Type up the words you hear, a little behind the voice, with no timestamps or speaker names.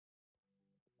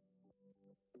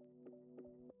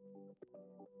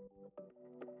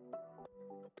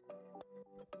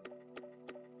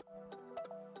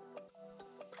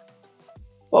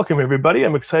Welcome, everybody.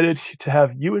 I'm excited to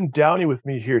have Ewan Downie with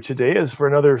me here today as for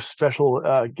another special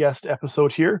guest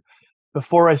episode here.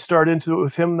 Before I start into it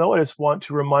with him, though, I just want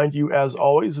to remind you, as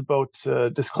always, about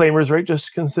disclaimers, right?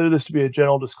 Just consider this to be a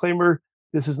general disclaimer.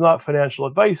 This is not financial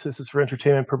advice. This is for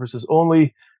entertainment purposes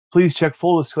only. Please check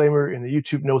full disclaimer in the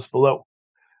YouTube notes below.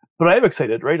 But I am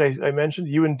excited, right? I mentioned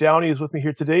Ewan Downie is with me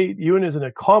here today. Ewan is an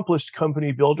accomplished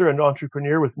company builder and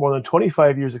entrepreneur with more than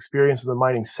 25 years experience in the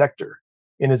mining sector.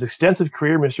 In his extensive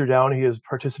career, Mr. Downie has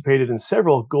participated in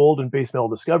several gold and base metal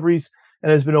discoveries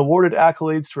and has been awarded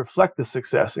accolades to reflect this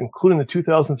success, including the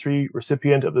 2003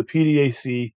 recipient of the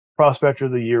PDAC Prospector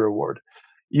of the Year Award.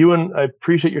 Ewan, I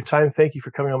appreciate your time. Thank you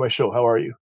for coming on my show. How are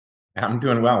you? I'm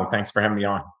doing well. Thanks for having me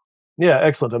on. Yeah,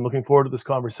 excellent. I'm looking forward to this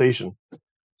conversation.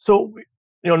 So,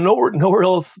 nowhere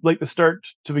else like the start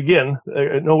to begin.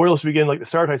 Nowhere else to begin like the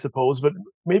start, I suppose. But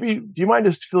maybe, do you mind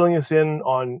just filling us in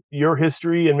on your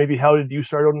history and maybe how did you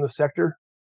start out in the sector?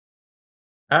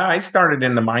 I started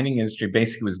in the mining industry,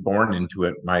 basically was born into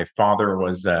it. My father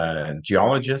was a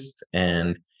geologist,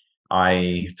 and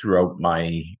I, throughout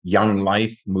my young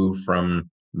life, moved from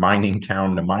mining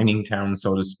town to mining town,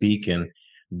 so to speak, and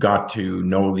got to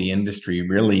know the industry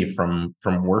really from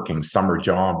working summer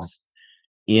jobs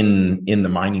in the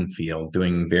mining field,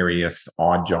 doing various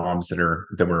odd jobs that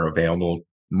were available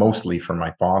mostly for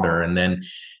my father. And then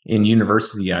in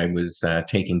university, I was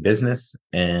taking business,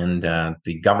 and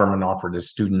the government offered a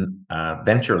student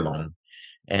venture loan,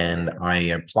 and I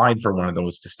applied for one of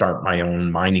those to start my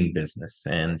own mining business.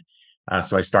 And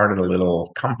so I started a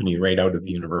little company right out of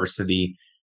university.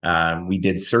 We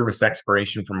did service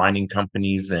exploration for mining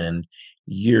companies, and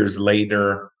years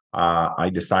later, I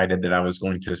decided that I was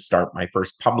going to start my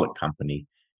first public company,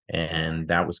 and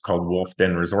that was called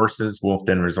Wolfden Resources.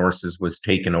 Wolfden Resources was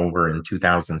taken over in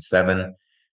 2007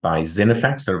 by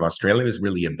Zinifex out of Australia. It was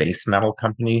really a base metal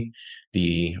company.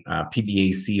 The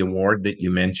PDAC award that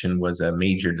you mentioned was a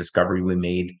major discovery we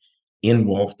made in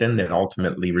Wolfden that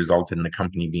ultimately resulted in the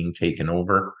company being taken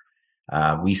over.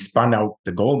 We spun out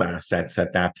the gold assets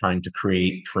at that time to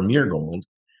create Premier Gold.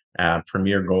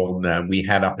 Premier Gold, we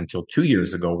had up until 2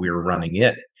 years ago, we were running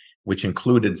it, which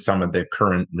included some of the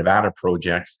current Nevada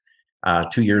projects.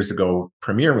 2 years ago,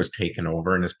 Premier was taken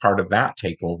over, and as part of that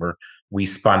takeover, we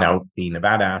spun out the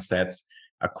Nevada assets,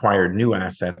 acquired new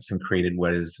assets, and created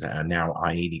what is now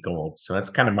i-80 Gold. So that's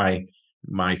kind of my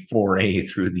foray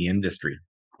through the industry.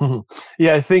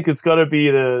 Yeah, I think it's got to be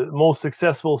the most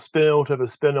successful spin-out of a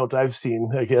spin-out I've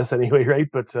seen, I guess, anyway, right?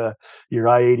 But your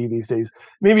i-80 these days.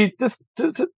 Maybe just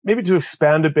to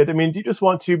expand a bit. I mean, do you just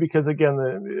want to, because again,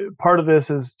 the part of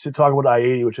this is to talk about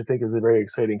i-80, which I think is a very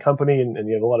exciting company, and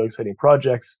you have a lot of exciting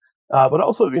projects. But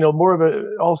also, more of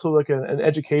also like an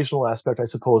educational aspect, I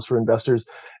suppose, for investors.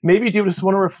 Maybe do you just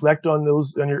want to reflect on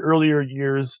your earlier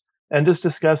years and just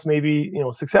discuss maybe,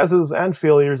 successes and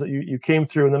failures that you came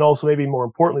through, and then also maybe more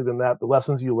importantly than that, the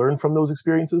lessons you learned from those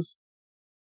experiences?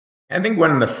 I think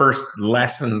one of the first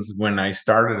lessons when I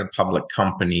started a public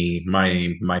company,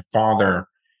 my father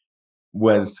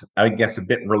was, I guess, a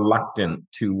bit reluctant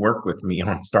to work with me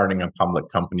on starting a public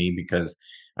company because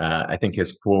I think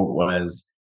his quote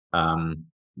was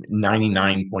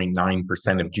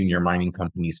 99.9% of junior mining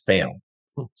companies fail.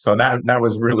 So that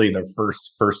was really the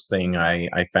first thing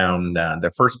I found.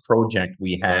 The first project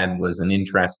we had was an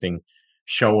interesting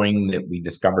showing that we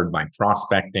discovered by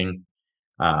prospecting.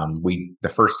 The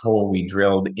first hole we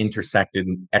drilled intersected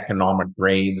economic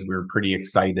grades. We were pretty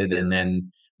excited, and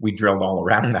then we drilled all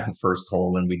around that first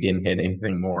hole, and we didn't hit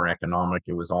anything more economic.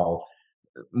 It was all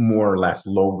more or less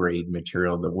low grade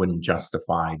material that wouldn't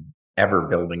justify ever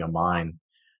building a mine.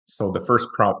 So the first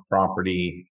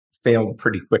property failed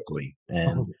pretty quickly,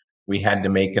 and we had to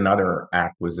make another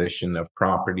acquisition of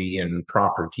property and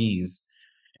properties.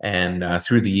 And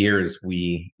through the years,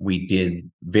 we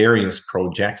did various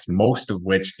projects, most of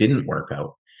which didn't work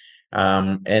out.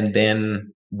 And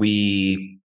then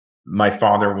my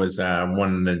father was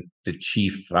one of the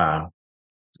chief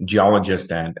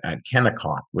geologists at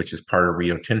Kennecott, which is part of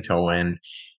Rio Tinto, and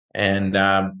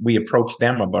we approached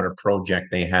them about a project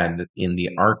they had in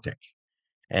the Arctic,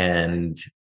 and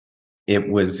it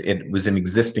was an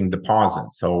existing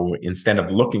deposit. So instead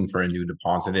of looking for a new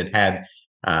deposit, it had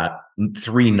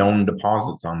 3 known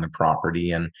deposits on the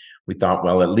property. And we thought,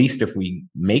 well, at least if we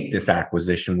make this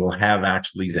acquisition, we'll have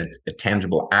actually a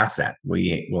tangible asset.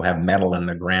 We will have metal in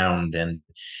the ground. And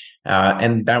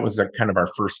that was kind of our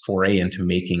first foray into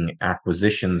making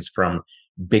acquisitions from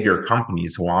bigger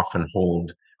companies who often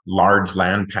hold large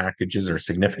land packages or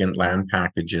significant land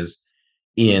packages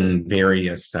in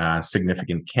various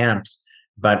significant camps,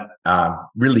 but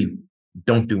really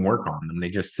don't do work on them. They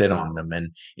just sit on them.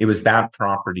 And it was that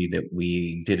property that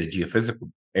we did a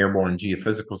airborne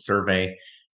geophysical survey,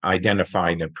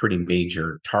 identified a pretty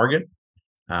major target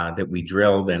that we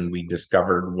drilled, and we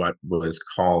discovered what was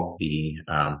called the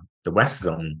West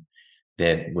Zone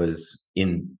that was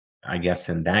in, I guess,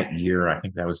 in that year, I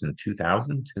think that was in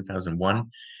 2001,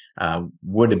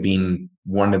 would have been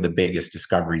one of the biggest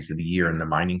discoveries of the year in the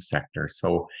mining sector.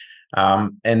 So,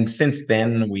 and since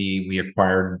then, we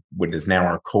acquired what is now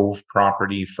our Cove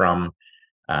property from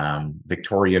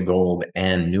Victoria Gold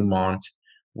and Newmont.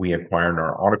 We acquired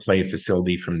our autoclave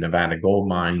facility from Nevada Gold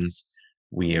Mines.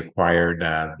 We acquired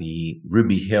the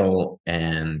Ruby Hill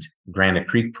and Granite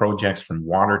Creek projects from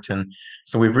Waterton.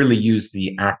 So we've really used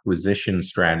the acquisition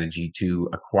strategy to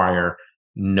acquire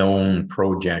known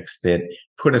projects that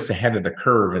put us ahead of the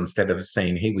curve. Instead of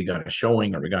saying, hey, we got a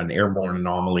showing or we got an airborne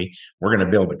anomaly, we're going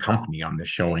to build a company on the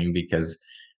showing, because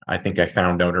I think I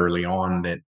found out early on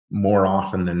that more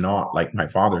often than not, like my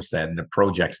father said, the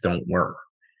projects don't work.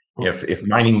 If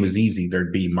mining was easy,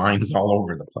 there'd be mines all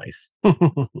over the place.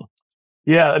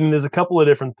 Yeah, I mean, there's a couple of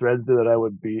different threads there that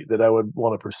I would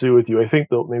want to pursue with you. I think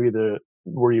though maybe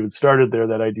where you had started there,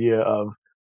 that idea of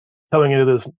coming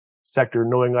into this sector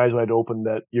knowing eyes wide open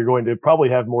that you're going to probably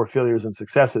have more failures than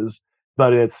successes,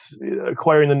 but it's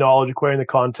acquiring the knowledge, acquiring the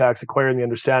contacts, acquiring the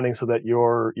understanding, so that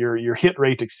your hit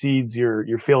rate exceeds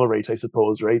your fail rate, I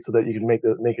suppose, right? So that you can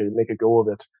make a go of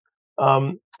it.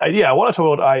 I want to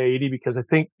talk about i-80 because I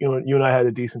think you and I had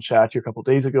a decent chat here a couple of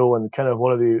days ago, and kind of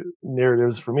one of the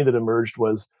narratives for me that emerged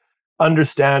was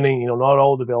understanding, not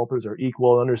all developers are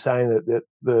equal, understanding that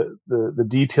the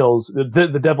details,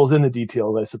 the devil's in the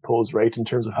details, I suppose, right, in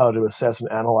terms of how to assess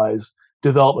and analyze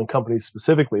development companies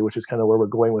specifically, which is kind of where we're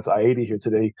going with i-80 here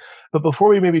today. But before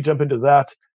we maybe jump into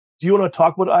that, do you want to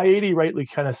talk about i-80, right?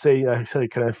 Like kind of say, I said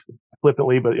it kind of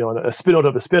flippantly, but a spin out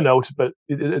of a spin out, but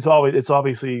it's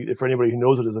obviously, for anybody who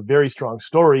knows it, is a very strong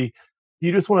story. Do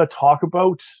you just want to talk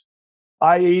about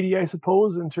i-80, I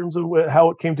suppose, in terms of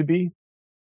how it came to be?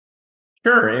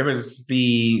 Sure.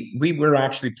 We were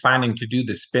actually planning to do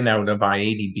the spin out of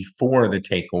i-80 before the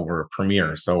takeover of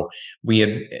Premier. So we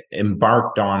had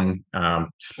embarked on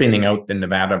spinning out the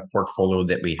Nevada portfolio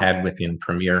that we had within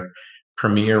Premier.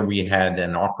 Premier, we had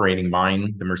an operating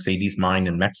mine, the Mercedes mine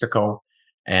in Mexico,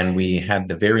 and we had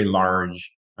the very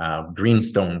large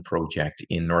Greenstone project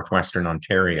in northwestern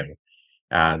Ontario.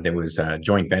 There was a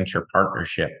joint venture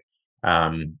partnership.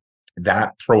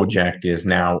 That project is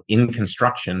now in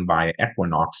construction by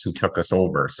Equinox, who took us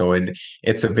over. So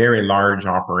it's a very large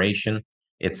operation.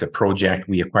 It's a project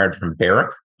we acquired from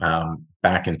Barrick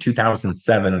back in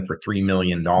 2007 for $3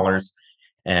 million,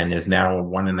 and is now a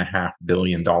 $1.5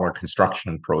 billion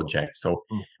construction project. So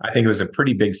I think it was a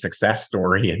pretty big success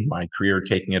story in my career,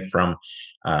 taking it from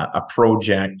a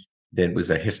project that was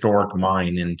a historic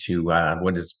mine into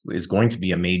what is going to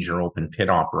be a major open pit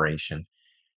operation.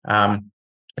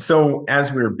 So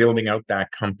as we were building out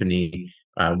that company,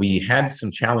 we had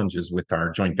some challenges with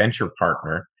our joint venture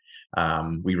partner.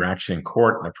 We were actually in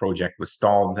court, and the project was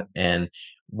stalled, and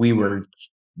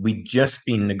we'd just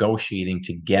been negotiating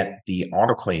to get the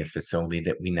autoclave facility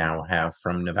that we now have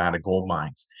from Nevada Gold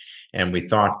Mines. And we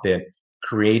thought that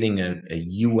creating a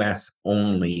U.S.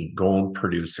 only gold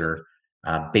producer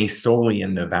based solely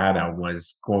in Nevada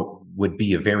would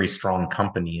be a very strong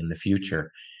company in the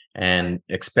future. And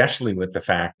especially with the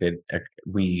fact that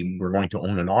we were going to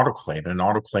own an autoclave. An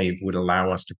autoclave would allow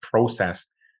us to process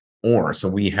ore. So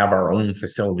we have our own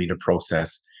facility to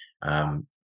process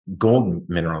gold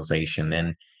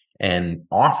mineralization. And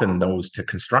often those to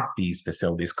construct these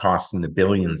facilities cost in the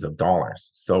billions of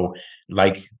dollars. So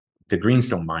like the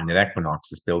Greenstone mine that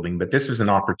Equinox is building, but this was an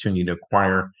opportunity to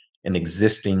acquire an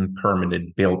existing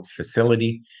permitted built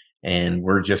facility. And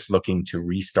we're just looking to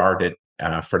restart it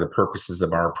for the purposes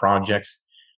of our projects.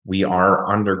 We are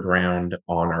underground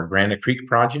on our Granite Creek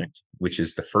project, which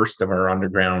is the first of our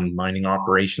underground mining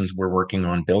operations we're working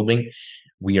on building.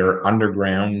 We are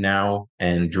underground now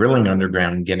and drilling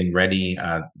underground, getting ready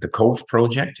the Cove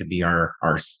project to be our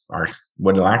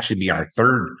what will actually be our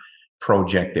third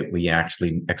project that we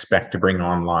actually expect to bring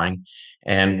online.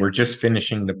 And we're just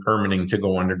finishing the permitting to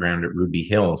go underground at Ruby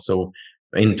Hill. So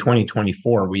in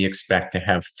 2024, we expect to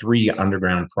have 3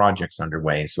 underground projects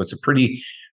underway. So it's a pretty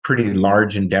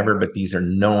large endeavor, but these are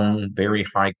known, very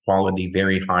high quality,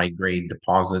 very high grade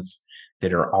deposits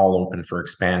that are all open for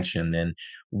expansion. And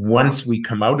once we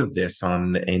come out of this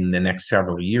in the next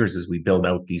several years, as we build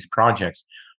out these projects,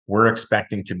 we're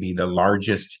expecting to be the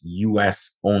largest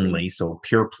US only, so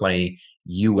pure play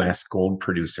US gold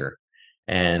producer.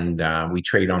 And we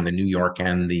trade on the New York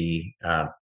and the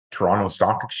Toronto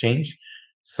Stock Exchange.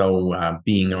 So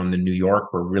being on the New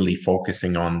York, we're really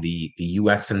focusing on the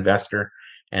US investor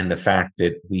and the fact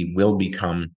that we will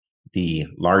become the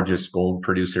largest gold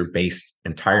producer based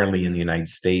entirely in the United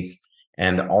States,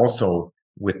 and also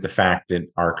with the fact that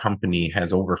our company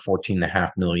has over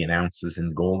 14.5 million ounces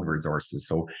in gold resources.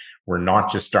 So we're not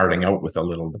just starting out with a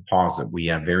little deposit. We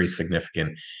have very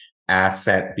significant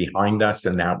asset behind us,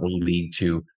 and that will lead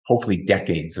to hopefully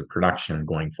decades of production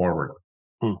going forward.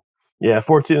 Yeah,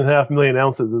 14.5 million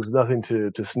ounces is nothing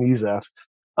to sneeze at.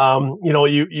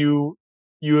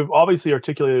 You have obviously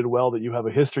articulated well that you have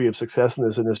a history of success in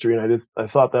this industry, and I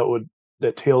thought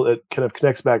that kind of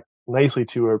connects back nicely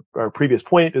to our previous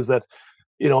point, is that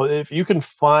if you can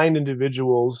find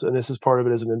individuals, and this is part of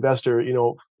it as an investor,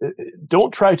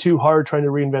 don't try too hard trying to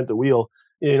reinvent the wheel.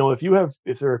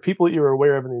 If there are people that you're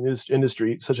aware of in the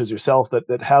industry, such as yourself,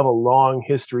 that have a long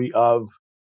history of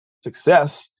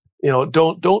success,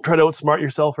 don't try to outsmart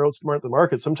yourself or outsmart the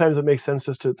market. Sometimes it makes sense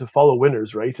just to follow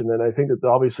winners, right? And then I think that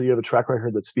obviously you have a track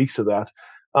record that speaks to that.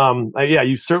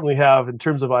 You certainly have. In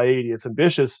terms of i-80, it's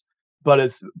ambitious, but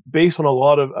it's based on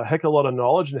a heck of a lot of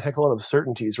knowledge and a heck of a lot of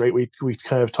certainties, right? We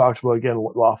kind of talked about, again,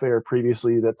 off air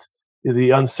previously, that the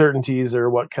uncertainties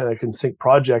are what kind of can sink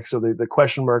projects, or the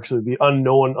question marks, or the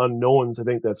unknown unknowns. I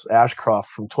think that's Ashcroft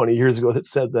from 20 years ago that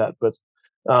said that. But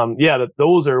that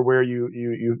those are where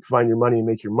you find your money and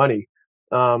make your money.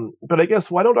 But I guess,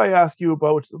 why don't I ask you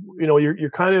about, you're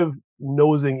kind of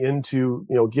nosing into,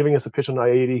 giving us a pitch on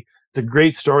i-80. It's a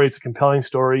great story. It's a compelling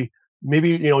story.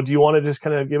 Maybe, do you want to just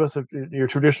kind of give us your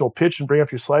traditional pitch and bring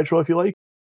up your slideshow if you like?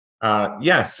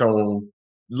 So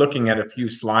looking at a few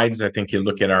slides, I think you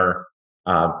look at our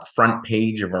front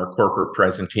page of our corporate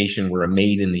presentation. We're a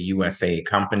made in the USA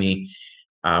company.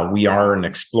 We are an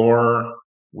explorer,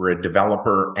 we're a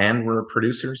developer, and we're a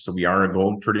producer. So we are a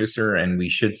gold producer, and we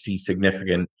should see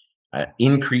significant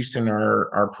increase in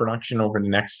our production over the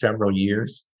next several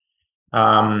years.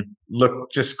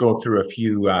 Just go through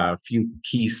a few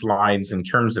key slides. In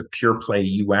terms of pure play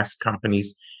US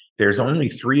companies, there's only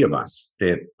 3 of us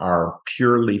that are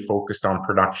purely focused on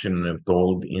production of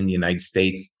gold in the United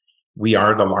States. We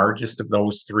are the largest of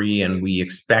those 3, and we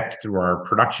expect through our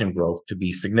production growth to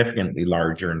be significantly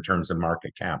larger in terms of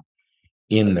market cap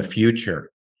in the future.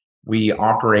 We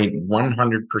operate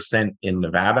 100% in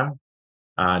Nevada.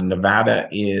 Nevada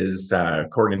is,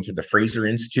 according to the Fraser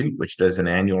Institute, which does an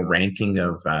annual ranking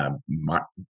of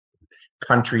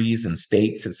countries and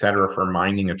states, et cetera, for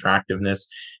mining attractiveness,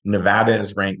 Nevada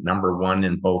is ranked number 1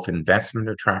 in both investment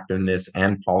attractiveness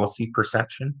and policy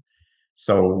perception.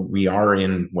 So we are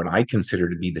in what I consider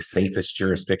to be the safest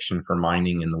jurisdiction for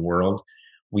mining in the world.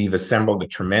 We've assembled a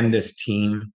tremendous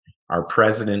team. Our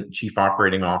president, chief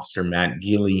operating officer, Matt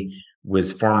Geely,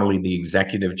 was formerly the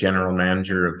executive general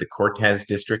manager of the Cortez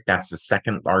district. That's the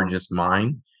 2nd largest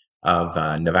mine of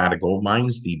Nevada gold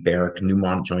mines, the Barrick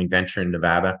Newmont joint venture in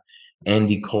Nevada.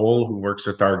 Andy Cole, who works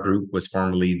with our group, was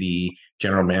formerly the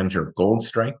general manager of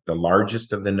Goldstrike, the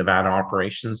largest of the Nevada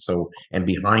operations. And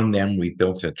behind them, we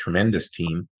built a tremendous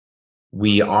team.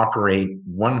 We operate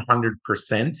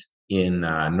 100% in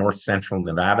north central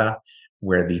Nevada,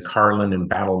 where the Carlin and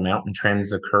Battle Mountain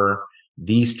trends occur.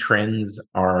 These trends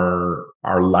are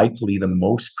likely the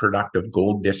most productive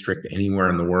gold district anywhere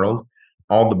in the world.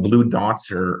 All the blue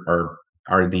dots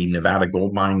are the Nevada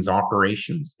Gold Mines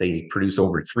operations. They produce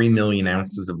over 3 million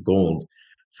ounces of gold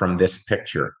from this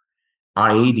picture.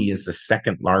 i-80 is the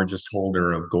 2nd largest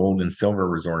holder of gold and silver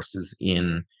resources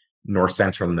in north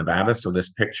central Nevada. So this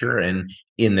picture, and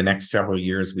in the next several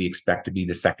years, we expect to be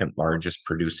the 2nd largest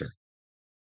producer.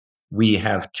 We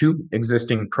have 2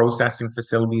 existing processing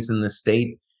facilities in the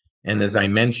state. And as I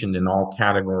mentioned, in all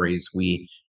categories, we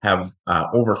have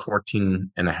over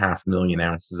 14.5 million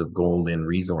ounces of gold in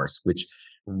resource, which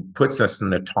puts us in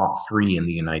the top 3 in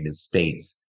the United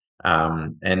States,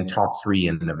 and top 3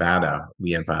 in Nevada.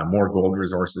 We have more gold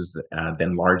resources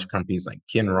than large companies like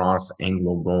Kinross,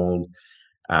 Anglo Gold,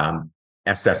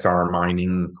 SSR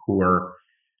Mining, Coeur,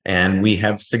 and we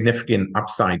have significant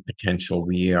upside potential.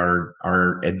 We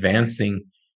are advancing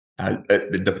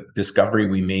the discovery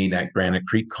we made at Granite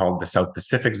Creek called the South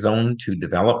Pacific Zone to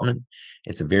development.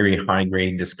 It's a very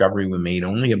high-grade discovery we made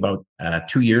only about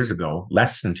 2 years ago,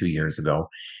 less than 2 years ago.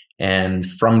 And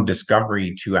from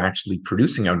discovery to actually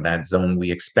producing out of that zone,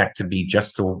 we expect to be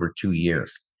just over 2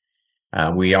 years.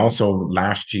 We also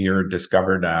last year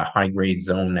discovered a high-grade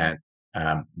zone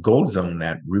gold zone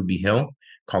at Ruby Hill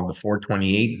called the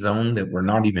 428 zone that we're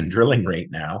not even drilling right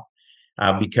now.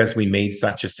 because we made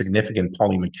such a significant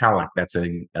polymetallic. That's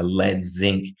a lead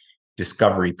zinc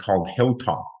discovery called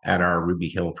Hilltop at our Ruby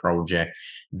Hill project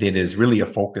that is really a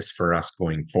focus for us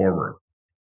going forward.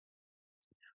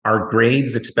 Our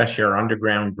grades, especially our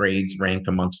underground grades, rank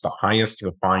amongst the highest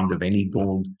you'll find of any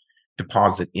gold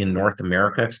deposit in North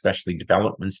America, especially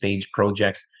development stage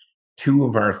projects. 2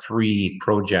 of our 3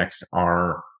 projects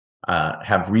are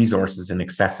have resources in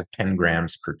excess of 10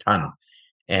 grams per ton.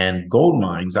 And gold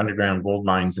mines, underground gold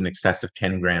mines in excess of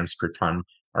 10 grams per ton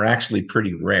are actually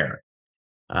pretty rare.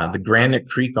 The Granite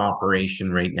Creek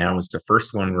operation right now is the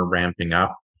first one we're ramping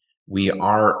up. We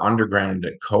are underground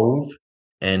at Cove,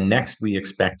 and next we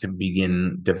expect to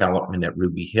begin development at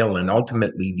Ruby Hill. And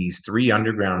ultimately, these 3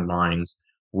 underground mines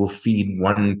will feed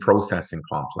one processing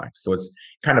complex. So it's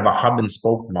kind of a hub and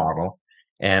spoke model.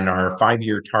 And our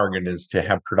 5-year target is to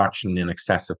have production in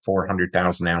excess of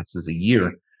 400,000 ounces a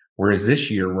year, whereas this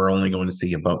year we're only going to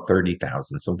see about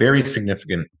 30,000. So very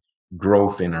significant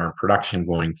growth in our production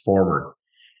going forward.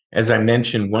 As I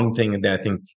mentioned, one thing that I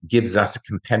think gives us a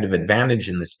competitive advantage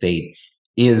in the state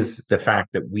is the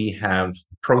fact that we have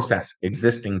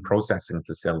existing processing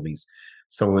facilities.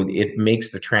 So it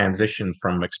makes the transition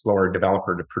from explorer,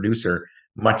 developer to producer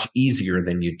much easier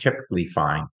than you typically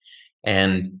find.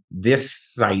 And this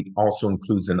site also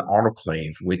includes an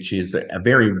autoclave, which is a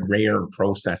very rare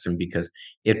processing because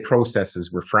it processes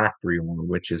refractory ore,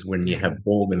 which is when you have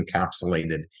gold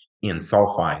encapsulated in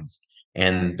sulfides.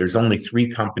 And there's only 3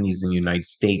 companies in the United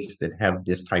States that have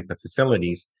this type of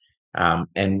facilities,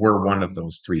 and we're one of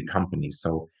those 3 companies.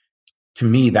 So to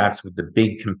me, that's what the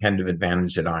big competitive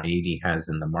advantage that i-80 has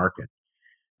in the market.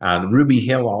 Ruby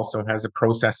Hill also has a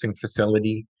processing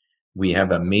facility. We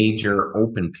have a major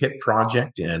open pit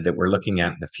project that we're looking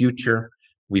at in the future.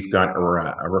 We've got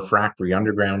a refractory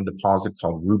underground deposit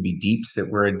called Ruby Deeps that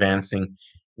we're advancing.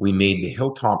 We made the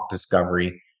Hilltop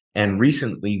discovery, and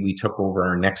recently we took over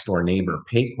our next door neighbor,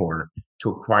 Paycore, to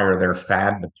acquire their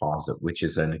FAD deposit, which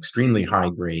is an extremely high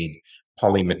grade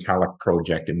polymetallic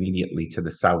project immediately to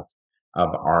the south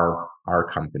of our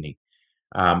company.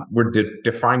 We're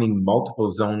defining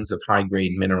multiple zones of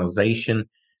high-grade mineralization.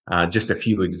 Just a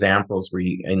few examples,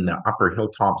 in the upper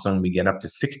Hilltop zone, we get up to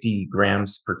 60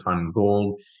 grams per ton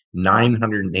gold,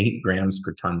 908 grams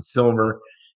per ton silver,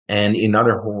 and in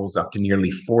other holes up to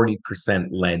nearly 40%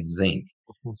 lead zinc.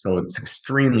 So it's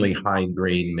extremely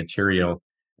high-grade material.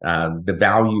 The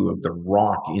value of the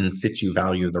rock, in situ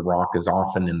value of the rock, is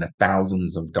often in the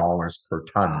thousands of dollars per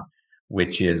ton,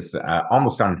 which is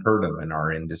almost unheard of in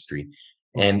our industry.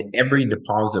 And every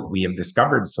deposit we have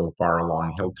discovered so far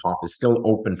along Hilltop is still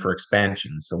open for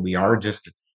expansion. So we are just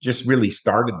really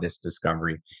started this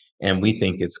discovery, and we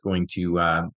think it's going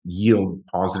to yield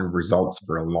positive results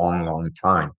for a long, long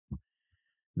time.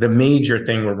 The major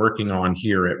thing we're working on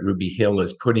here at Ruby Hill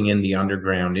is putting in the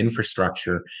underground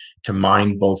infrastructure to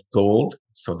mine both gold.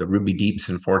 So the Ruby Deeps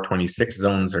and 426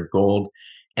 zones are gold,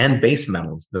 and base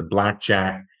metals, the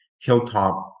Blackjack,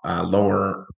 Hilltop,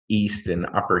 lower east and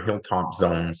upper Hilltop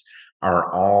zones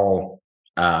are all,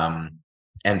 and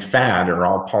FAD are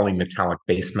all polymetallic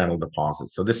base metal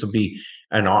deposits. So this will be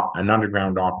an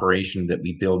underground operation that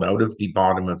we build out of the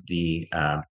bottom of the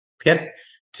pit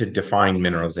to define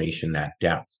mineralization at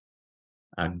depth.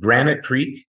 Granite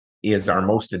Creek is our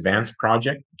most advanced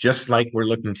project. Just like we're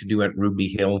looking to do at Ruby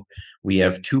Hill, we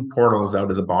have 2 portals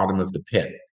out of the bottom of the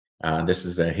pit. This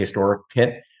is a historic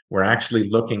pit. We're actually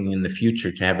looking in the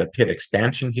future to have a pit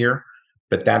expansion here,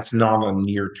 but that's not a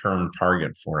near-term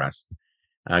target for us.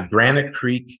 Granite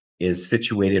Creek is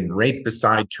situated right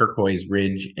beside Turquoise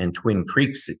Ridge and Twin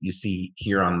Creeks that you see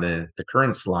here on the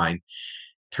current slide.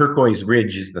 Turquoise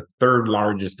Ridge is the 3rd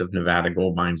largest of Nevada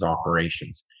gold mines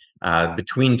operations.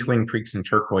 Between Twin Creeks and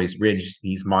Turquoise Ridge,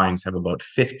 these mines have about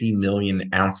 50 million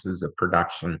ounces of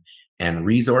production and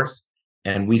resource,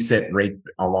 and we sit right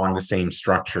along the same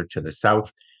structure to the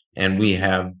south. And we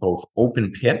have both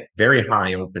open pit, very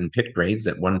high open pit grades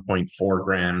at 1.4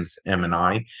 grams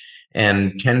M&I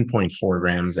and 10.4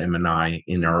 grams M&I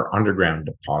in our underground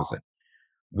deposit.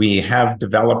 We have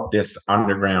developed this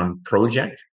underground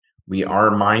project. We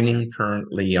are mining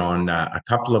currently on a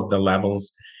couple of the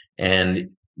levels, and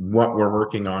what we're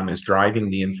working on is driving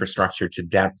the infrastructure to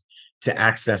depth to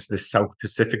access the South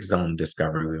Pacific Zone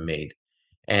discovery we made.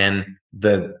 And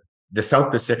the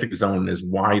South Pacific Zone is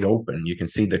wide open. You can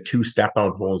see the 2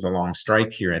 step-out holes along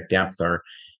strike here at depth are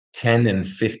 10 and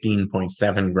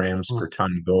 15.7 grams per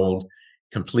ton gold,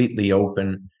 completely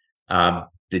open.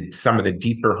 Some of the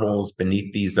deeper holes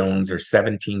beneath these zones are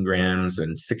 17 grams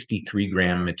and 63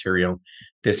 gram material.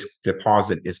 This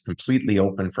deposit is completely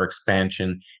open for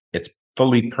expansion. It's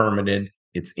fully permitted.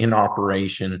 It's in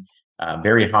operation.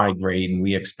 very high grade, and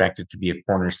we expect it to be a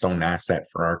cornerstone asset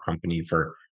for our company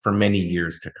for many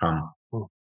years to come.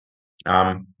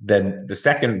 Mm. Then the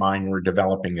second mine we're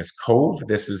developing is Cove.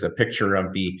 This is a picture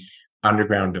of the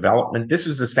underground development. This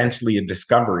was essentially a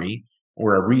discovery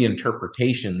or a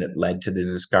reinterpretation that led to the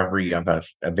discovery of a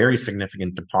very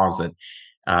significant deposit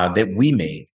that we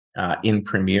made in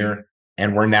Premier,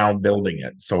 and we're now building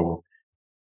it. So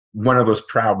one of those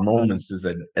proud moments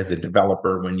as a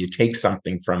developer when you take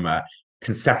something from a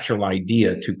conceptual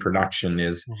idea to production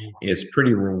is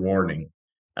pretty rewarding.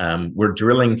 We're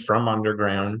drilling from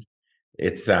underground.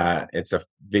 It's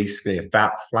basically a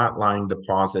flatline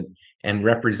deposit and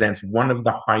represents one of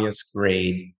the highest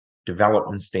grade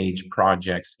development stage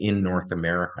projects in North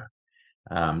America.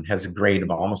 Has a grade of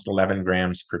almost 11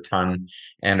 grams per ton,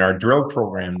 and our drill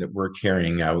program that we're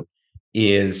carrying out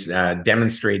is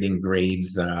demonstrating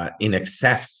grades in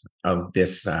excess of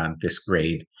this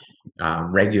grade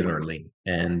regularly,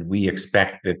 and we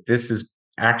expect that this is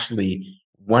actually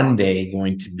one day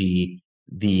going to be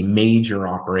the major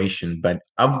operation. But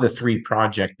of the three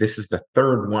projects, this is the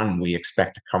third one we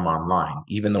expect to come online.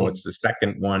 Even though it's the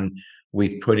second one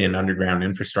we've put in underground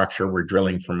infrastructure, we're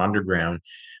drilling from underground.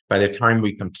 By the time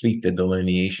we complete the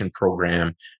delineation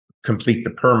program, complete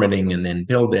the permitting, and then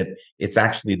build it, it's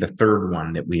actually the third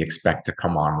one that we expect to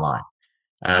come online.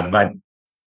 But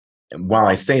while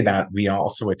I say that, we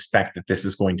also expect that this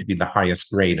is going to be the highest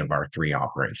grade of our three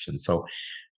operations. So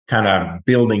kind of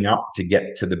building up to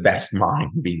get to the best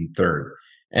mine being third.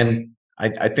 And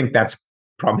I think that's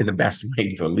probably the best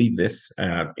way to leave this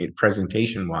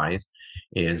presentation wise,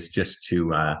 is just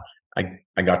to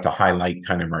I got to highlight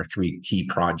kind of our three key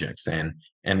projects, and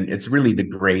it's really the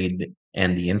grade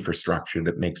and the infrastructure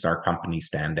that makes our company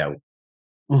stand out.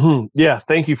 Mm-hmm. Yeah,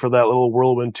 thank you for that little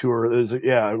whirlwind tour.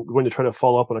 I'm going to try to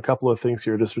follow up on a couple of things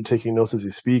here, just for taking notes as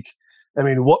you speak. I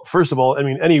mean, first of all, I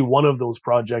mean, any one of those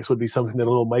projects would be something that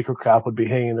a little microcap would be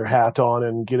hanging their hat on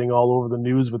and getting all over the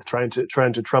news with trying to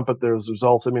trumpet those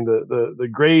results. I mean, the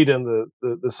grade and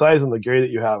the size and the grade that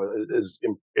you have is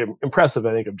impressive,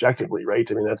 I think, objectively, right?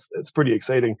 I mean, that's pretty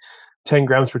exciting. 10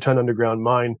 grams per ton underground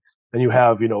mine, and you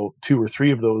have, two or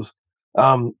three of those.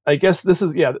 I guess this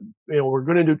is, we're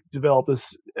going to develop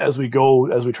this as we go,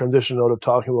 as we transition out of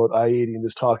talking about i-80 and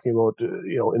just talking about,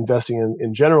 investing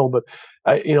in general. But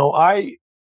in terms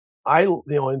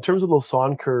of the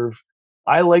Lassonde curve,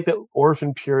 I like that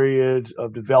orphan period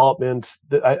of development.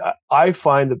 That I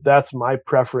find that that's my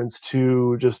preference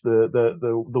to just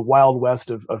the wild west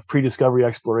of pre-discovery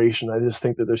exploration. I just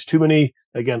think that there's too many,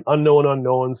 again, unknown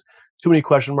unknowns, too many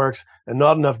question marks, and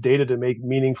not enough data to make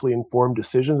meaningfully informed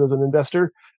decisions as an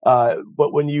investor.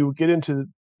 But when you get into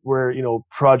where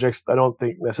projects, I don't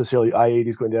think necessarily i-80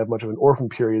 is going to have much of an orphan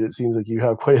period. It seems like you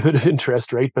have quite a bit of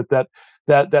interest, right? But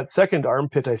that second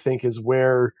armpit, I think, is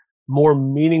where more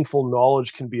meaningful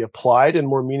knowledge can be applied, and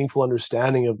more meaningful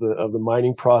understanding of the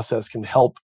mining process can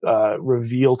help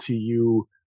reveal to you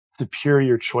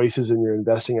superior choices in your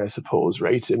investing, I suppose,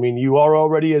 right? I mean, you are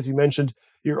already, as you mentioned,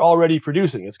 you're already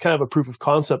producing. It's kind of a proof of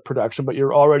concept production, but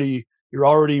you're already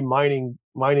mining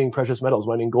precious metals,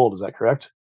 mining gold. Is that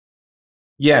correct?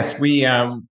 Yes,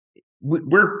 we're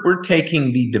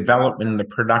taking the development and the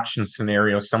production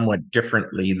scenario somewhat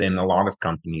differently than a lot of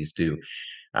companies do.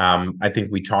 I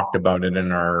think we talked about it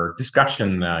in our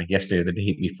discussion yesterday, the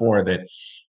day before, that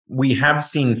we have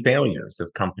seen failures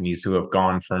of companies who have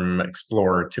gone from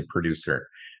explorer to producer.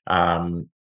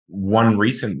 One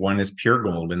recent one is Pure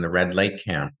Gold in the Red Lake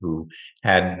camp, who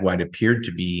had what appeared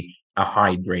to be a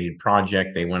high grade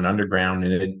project. They went underground,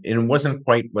 and it wasn't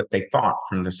quite what they thought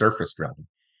from the surface drilling.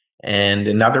 And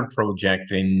another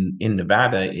project in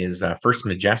Nevada is First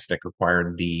Majestic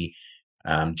acquired the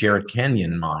Jarrett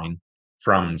Canyon mine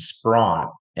from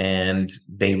Sprott, and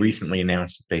they recently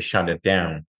announced that they shut it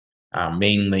down.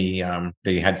 Mainly,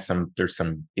 there's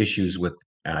some issues with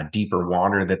deeper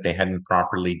water that they hadn't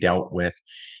properly dealt with.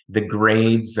 The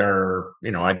grades are,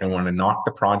 I don't want to knock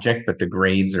the project, but the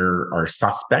grades are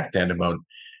suspect at about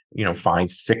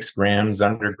 5-6 grams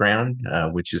underground,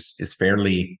 which is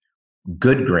fairly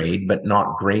good grade, but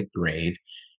not great grade.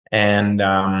 And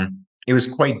it was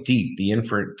quite deep.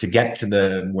 To get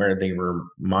to where they were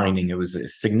mining, it was a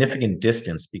significant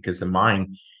distance because the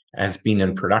mine has been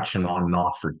in production on and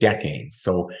off for decades.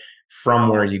 So from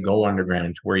where you go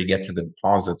underground to where you get to the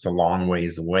deposits, a long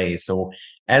ways away. So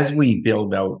as we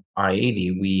build out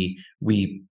i-80,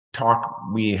 we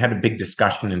had a big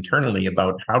discussion internally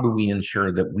about how do we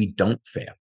ensure that we don't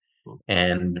fail.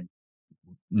 And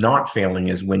not failing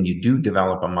is when you do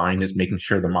develop a mine, is making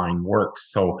sure the mine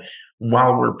works. So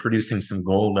while we're producing some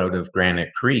gold out of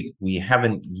Granite Creek, we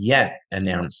haven't yet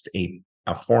announced a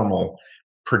a formal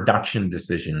production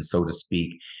decision, so to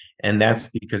speak. And that's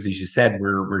because, as you said,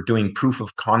 we're doing proof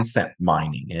of concept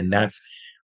mining, and that's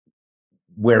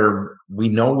where we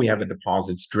know we have a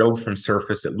deposit. It's drilled from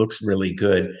surface. It looks really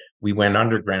good. We went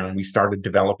underground. We started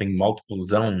developing multiple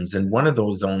zones. And one of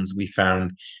those zones, we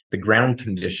found the ground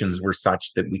conditions were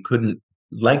such that we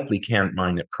likely can't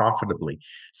mine it profitably.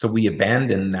 So we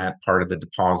abandoned that part of the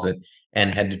deposit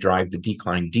and had to drive the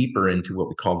decline deeper into what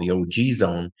we call the OG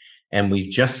zone. And we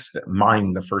just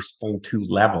mined the first full 2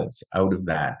 levels out of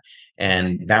that.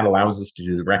 And that allows us to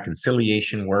do the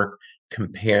reconciliation work,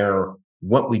 compare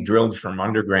what we drilled from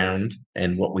underground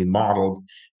and what we modeled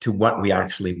to what we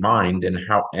actually mined, and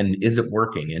how, and is it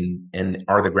working, and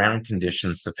are the ground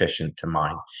conditions sufficient to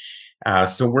mine.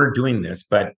 So we're doing this,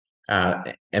 but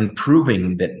and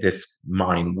proving that this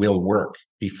mine will work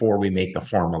before we make a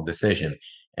formal decision.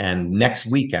 And next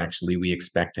week, actually, we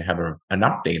expect to have an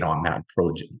update on that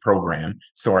program.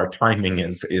 So our timing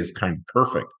is kind of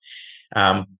perfect.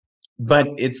 But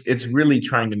it's really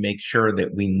trying to make sure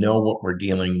that we know what we're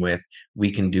dealing with.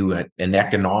 We can do an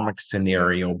economic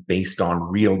scenario based on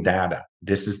real data.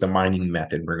 This is the mining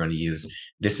method we're going to use.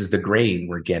 This is the grade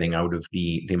we're getting out of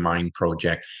the mine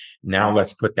project. Now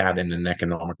let's put that in an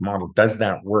economic model. Does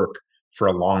that work for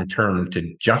a long term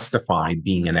to justify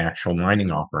being an actual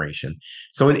mining operation?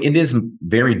 So it is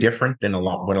very different than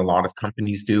what a lot of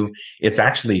companies do. It's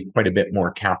actually quite a bit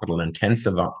more capital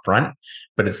intensive up front,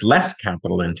 but it's less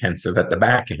capital intensive at the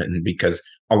back end because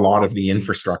a lot of the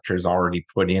infrastructure is already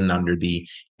put in under the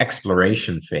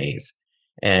exploration phase.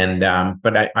 And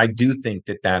but I do think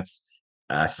that that's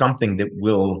something that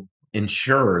will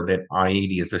ensure that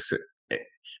i-80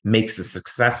 makes a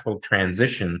successful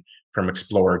transition from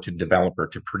explorer to developer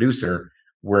to producer,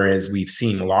 whereas we've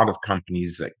seen a lot of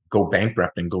companies go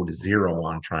bankrupt and go to zero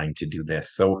on trying to do this.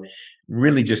 So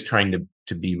really just trying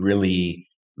to be really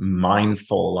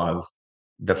mindful of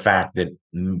the fact that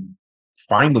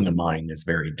finding a mine is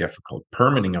very difficult,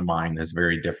 permitting a mine is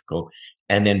very difficult,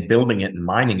 and then building it and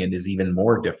mining it is even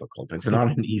more difficult. It's not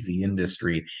an easy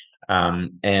industry.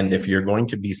 And if you're going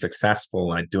to be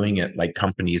successful at doing it, like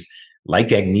companies like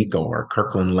Agnico or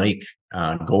Kirkland Lake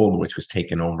Gold, which was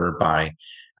taken over by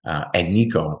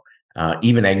Agnico,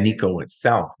 even Agnico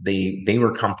itself, they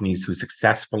were companies who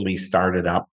successfully started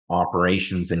up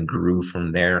operations and grew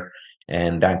from there.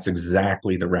 And that's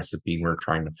exactly the recipe we're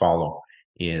trying to follow.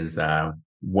 Is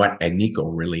what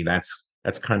Agnico really,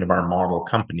 that's kind of our model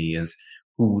company, is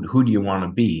who do you want to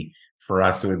be? For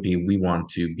us, it would be, we want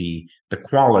to be the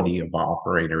quality of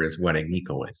operator is what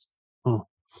Agnico is.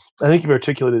 I think you've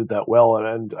articulated that well,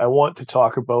 and I want to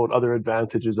talk about other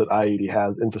advantages that i-80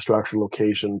 has: infrastructure,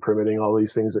 location, permitting, all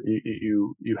these things that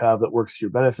you have that works to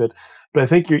your benefit. But I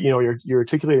think you're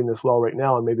articulating this well right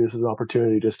now, and maybe this is an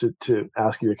opportunity just to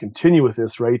ask you to continue with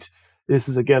this. Right, this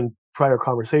is again prior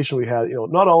conversation we had.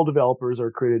 Not all developers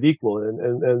are created equal,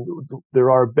 and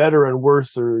there are better and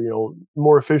worse, or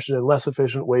more efficient and less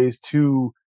efficient ways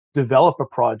to develop a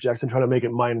project and try to make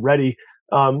it mine ready.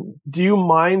 Do you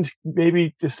mind,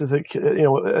 maybe just as a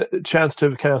chance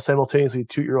to kind of simultaneously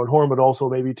toot your own horn, but also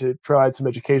maybe to provide some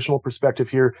educational perspective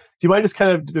here? Do you mind just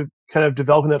kind of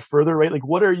developing that further, right? Like,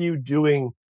 what are you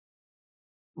doing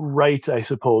right, I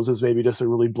suppose, is maybe just a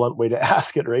really blunt way to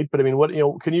ask it, right? But I mean,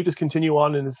 can you just continue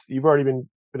on? And you've already been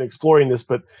exploring this,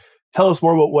 but tell us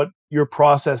more about what your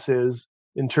process is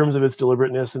in terms of its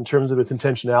deliberateness, in terms of its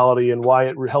intentionality, and why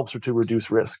it helps to reduce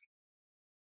risk.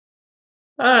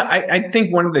 I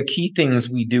think one of the key things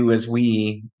we do is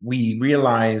we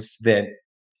realize that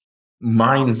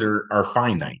mines are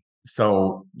finite.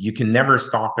 So you can never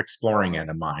stop exploring at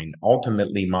a mine.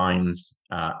 Ultimately, mines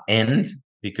end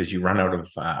because you run out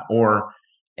of ore.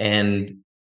 And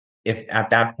if at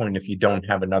that point, if you don't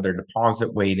have another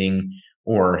deposit waiting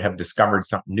or have discovered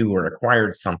something new or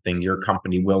acquired something, your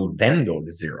company will then go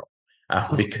to zero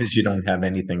because you don't have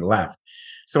anything left.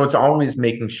 So it's always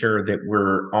making sure that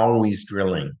we're always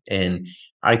drilling. And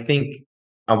I think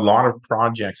a lot of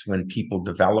projects, when people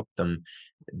develop them,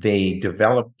 they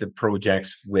develop the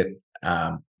projects with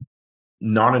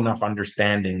not enough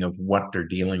understanding of what they're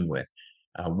dealing with.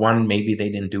 One, maybe they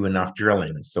didn't do enough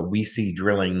drilling. So we see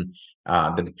drilling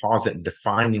the deposit,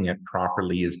 defining it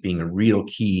properly as being a real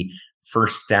key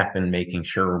first step in making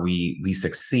sure we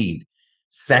succeed.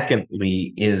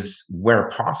 Secondly, is where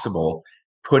possible,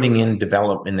 putting in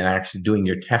development and actually doing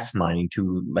your test mining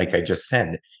to, like I just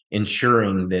said,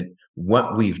 ensuring that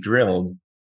what we've drilled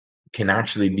can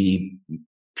actually be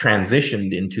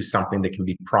transitioned into something that can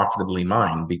be profitably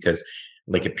mined. Because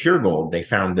like at Pure Gold, they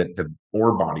found that the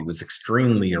ore body was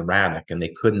extremely erratic and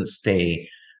they couldn't stay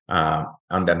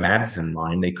on the Madsen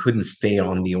mine. They couldn't stay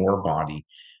on the ore body.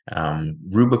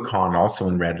 Rubicon, also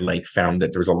in Red Lake, found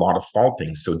that there's a lot of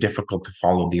faulting, so difficult to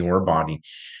follow the ore body.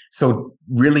 So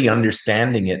really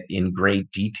understanding it in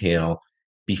great detail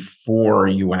before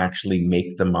you actually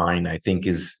make the mine, I think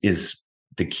is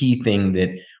the key thing that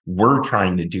we're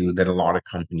trying to do that a lot of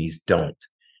companies don't.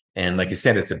 And like I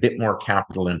said, it's a bit more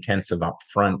capital intensive up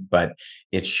front, but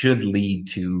it should lead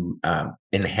to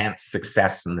enhanced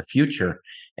success in the future.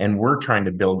 And we're trying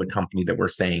to build a company that we're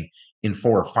saying in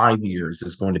 4 or 5 years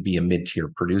is going to be a mid-tier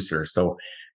producer. So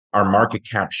our market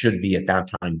cap should be at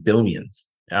that time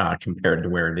billions compared to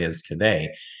where it is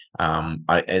today.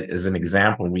 As an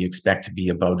example, we expect to be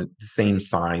about the same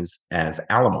size as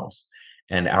Alamos.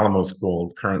 And Alamos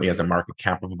Gold currently has a market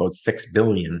cap of about 6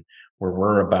 billion, where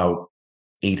we're about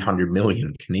 800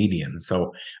 million Canadian.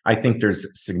 So I think there's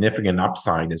significant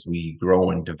upside as we grow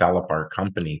and develop our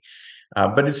company.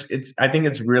 But I think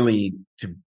it's really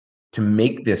to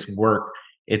make this work.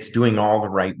 It's doing all the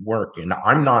right work. And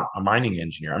I'm not a mining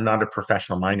engineer. I'm not a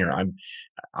professional miner.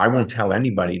 I won't tell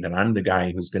anybody that I'm the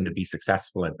guy who's going to be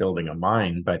successful at building a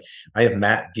mine. But I have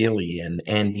Matt Gilly and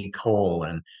Andy Cole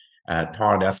and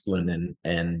Todd Esplin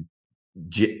and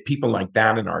people like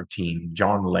that in our team,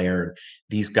 John Laird.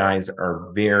 These guys are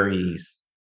very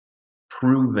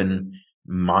proven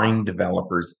mine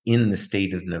developers in the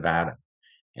state of Nevada.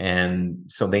 And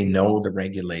so they know the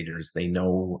regulators, they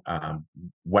know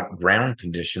what ground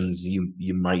conditions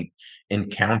you might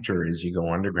encounter as you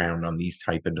go underground on these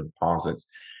type of deposits.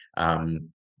 And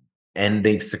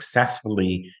they've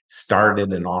successfully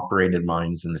started and operated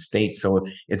mines in the state. So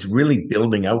it's really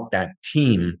building out that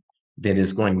team that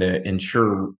is going to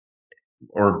ensure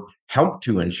or help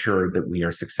to ensure that we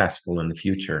are successful in the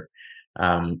future.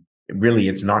 Really,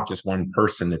 it's not just one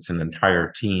person, it's an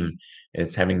entire team.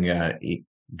 It's having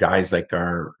guys like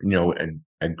a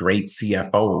great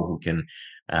CFO who can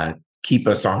keep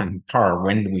us on par.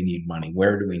 When do we need money?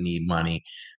 Where do we need money?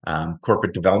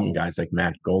 Corporate development guys like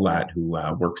Matt Golat, who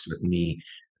works with me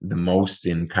the most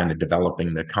in kind of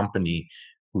developing the company,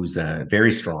 who's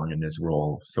very strong in his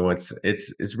role. So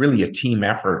it's really a team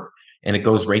effort, and it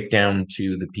goes right down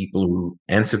to the people who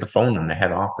answer the phone in the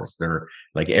head office. They're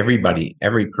like every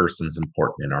person's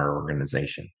important in our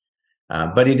organization.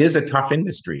 But it is a tough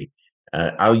industry.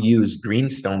 I'll use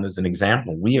Greenstone as an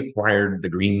example. We acquired the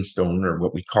Greenstone, or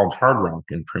what we called Hard Rock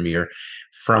in Premier,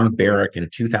 from Barrick in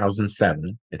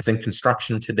 2007. It's in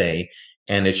construction today,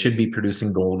 and it should be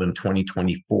producing gold in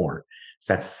 2024.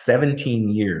 So that's 17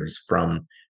 years from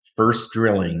first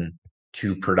drilling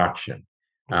to production.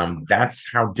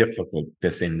 That's how difficult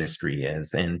this industry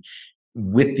is. And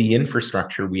with the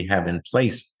infrastructure we have in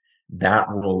place,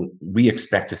 we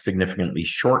expect to significantly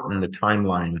shorten the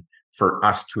timeline for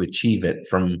us to achieve it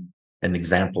from an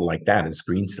example like that as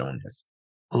Greenstone is.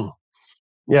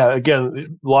 Yeah,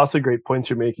 again, lots of great points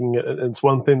you're making. It's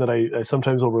one thing that I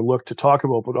sometimes overlook to talk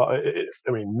about, but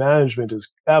I mean, management is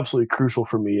absolutely crucial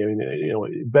for me. I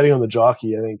mean, betting on the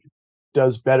jockey, I think,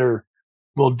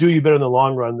 will do you better in the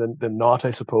long run than not,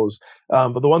 I suppose.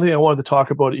 But the one thing I wanted to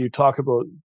talk about, you talk about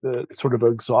the sort of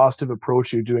exhaustive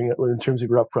approach you're doing in terms of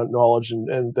your upfront knowledge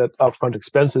and that upfront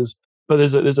expenses. But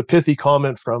there's a pithy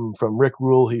comment from Rick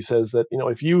Rule. He says that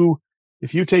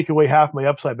if you take away half my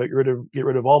upside but get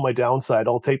rid of all my downside,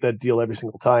 I'll take that deal every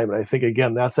single time. And I think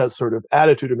again that's that sort of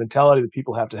attitude or mentality that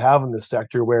people have to have in this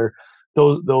sector, where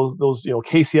those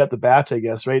Casey at the bat, I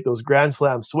guess, right? Those grand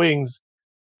slam swings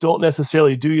don't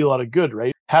necessarily do you a lot of good,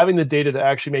 right? Having the data to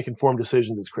actually make informed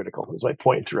decisions is critical, is my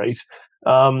point, right?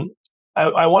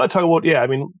 I want to talk about, I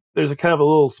mean, there's a kind of a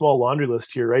little small laundry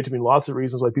list here, right? I mean, lots of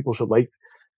reasons why people should like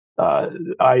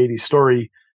i-80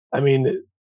 story. I mean,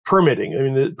 permitting. I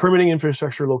mean, the permitting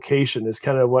infrastructure location is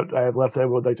kind of what I have left. I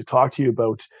would like to talk to you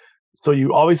about. So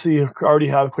you obviously already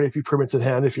have quite a few permits in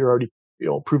hand if you're already,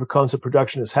 proof of concept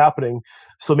production is happening.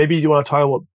 So maybe you want to talk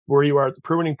about where you are at the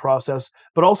permitting process,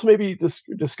 but also maybe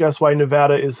discuss why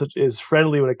Nevada is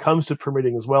friendly when it comes to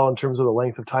permitting as well, in terms of the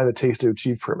length of time it takes to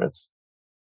achieve permits.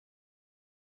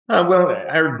 Well,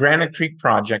 our Granite Creek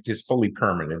project is fully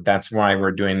permitted. That's why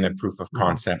we're doing the proof of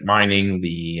concept mining.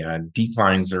 The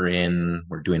declines are in.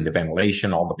 We're doing the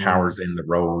ventilation. All the power's in the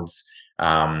roads.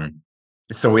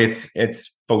 So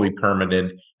it's fully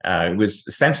permitted. It was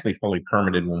essentially fully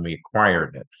permitted when we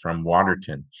acquired it from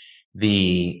Waterton.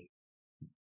 The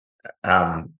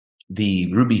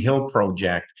Ruby Hill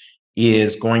project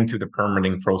is going through the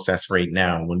permitting process right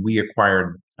now. When we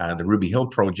acquired the Ruby Hill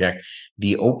project,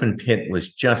 the open pit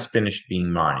was just finished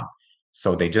being mined.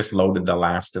 So they just loaded the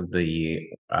last of the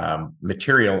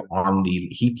material on the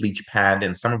heap leach pad,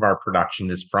 and some of our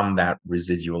production is from that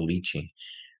residual leaching.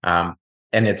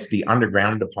 and it's the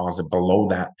underground deposit below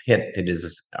that pit that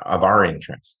is of our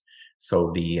interest.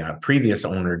 So the previous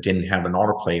owner didn't have an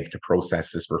autoclave to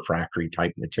process this refractory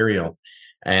type material,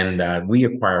 and we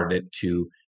acquired it to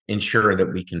ensure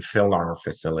that we can fill our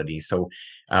facility. So,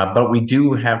 but we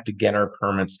do have to get our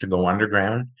permits to go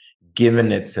underground, given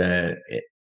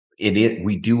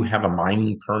we do have a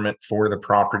mining permit for the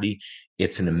property.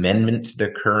 It's an amendment to the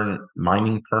current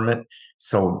mining permit,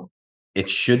 so it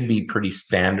should be pretty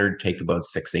standard, take about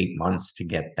 6-8 months to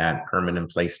get that permit in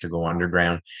place to go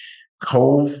underground.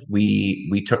 Cove,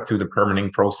 we took through the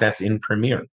permitting process in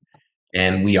Premier,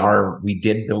 and we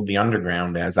did build the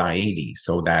underground as i-80.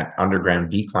 So that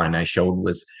underground decline I showed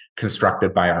was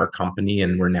constructed by our company,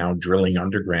 and we're now drilling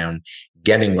underground,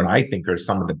 getting what I think are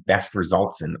some of the best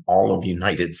results in all of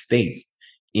United States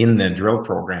in the drill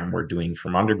program we're doing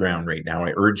from underground right now.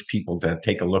 I urge people to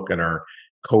take a look at our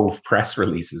Cove press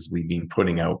releases we've been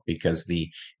putting out, because the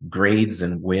grades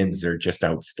and widths are just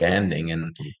outstanding,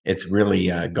 and it's really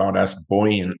got us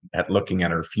buoyant at looking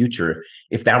at our future.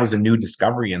 If that was a new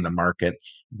discovery in the market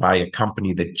by a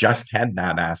company that just had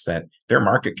that asset, their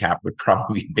market cap would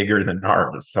probably be bigger than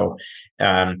ours. So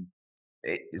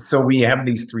we have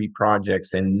these three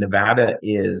projects, and Nevada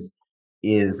is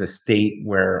a state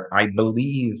where I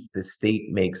believe the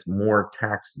state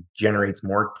generates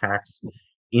more tax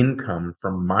income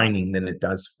from mining than it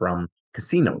does from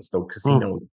casinos, though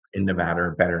casinos in Nevada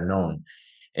are better known.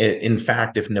 In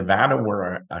fact, if Nevada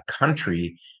were a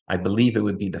country, I believe it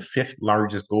would be the fifth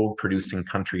largest gold producing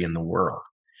country in the world.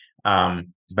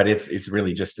 But it's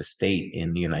really just a state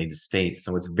in the United States.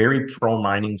 So it's a very pro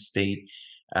mining state,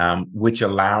 which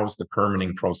allows the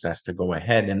permitting process to go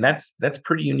ahead. And that's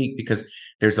pretty unique, because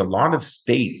there's a lot of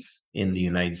states in the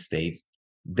United States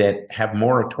that have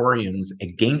moratoriums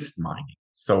against mining.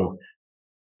 So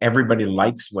everybody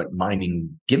likes what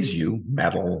mining gives you: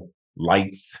 metal,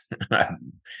 lights,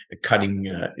 cutting,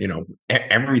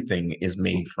 everything is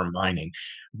made from mining.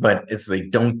 But it's like,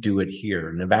 don't do it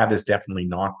here. Nevada is definitely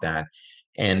not that.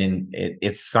 And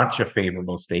it's such a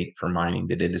favorable state for mining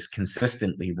that it is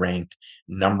consistently ranked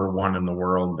number one in the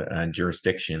world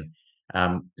jurisdiction.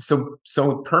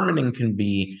 So permitting can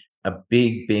be a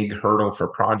big hurdle for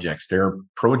projects. There are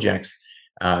projects,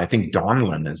 I think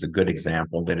Donlin is a good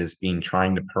example, that has been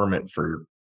trying to permit for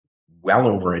well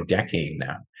over a decade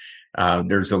now.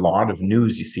 There's a lot of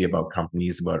news you see about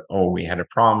companies about, oh, we had a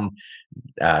problem,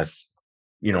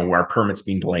 our permit's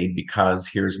being delayed because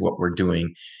here's what we're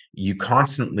doing. You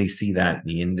constantly see that in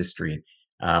the industry.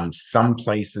 Some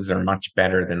places are much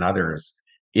better than others.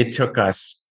 It took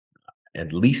us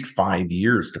at least 5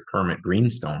 years to permit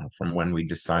Greenstone from when we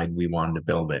decided we wanted to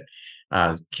build it.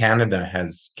 Canada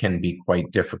can be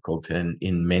quite difficult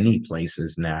in many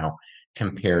places now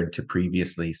compared to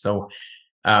previously. So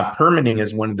permitting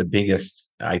is one of the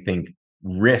biggest, I think,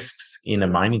 risks in a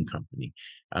mining company.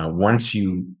 Once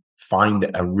you find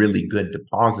a really good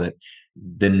deposit,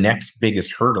 the next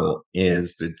biggest hurdle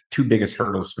is the two biggest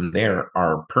hurdles from there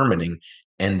are permitting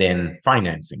and then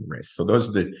financing risk. So those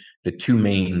are the two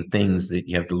main things that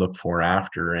you have to look for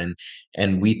after.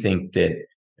 And we think that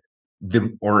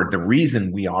the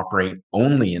reason we operate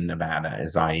only in Nevada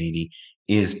as i-80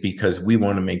 is because we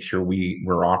want to make sure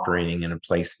we're operating in a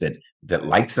place that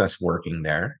likes us working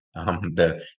there.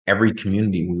 Every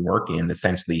community we work in,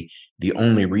 essentially, the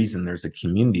only reason there's a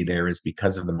community there is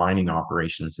because of the mining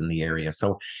operations in the area.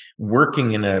 So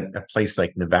working in a place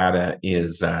like Nevada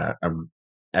is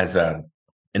as an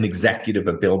executive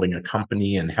of building a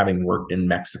company, and having worked in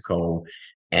Mexico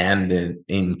and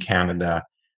in Canada,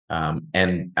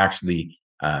 and actually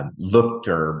looked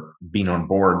or been on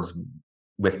boards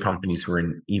with companies who are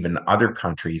in even other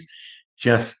countries,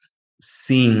 just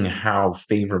seeing how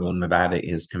favorable Nevada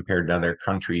is compared to other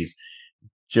countries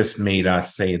just made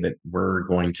us say that we're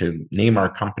going to name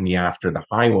our company after the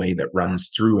highway that runs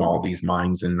through all these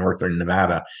mines in northern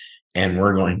Nevada. And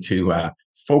we're going to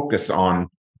focus on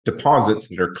deposits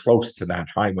that are close to that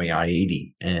highway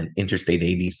i-80 and Interstate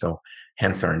 80. So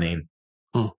hence our name.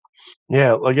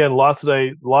 Yeah, again, lots that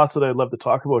I'd love to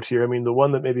talk about here. I mean, the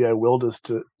one that maybe I will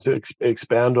just to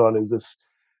expand on is this,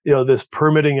 this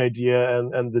permitting idea,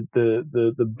 and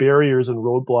the barriers and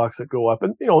roadblocks that go up,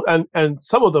 and and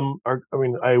some of them are, I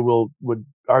mean, would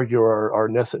argue are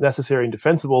necessary and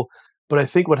defensible, but I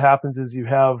think what happens is you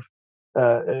have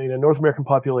a North American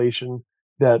population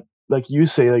that, like you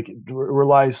say, like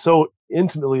relies so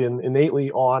intimately and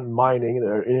innately on mining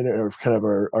in our kind of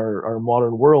our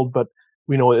modern world, but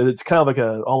we know it's kind of like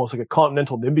almost like a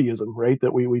continental NIMBYism, right?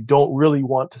 That we don't really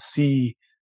want to see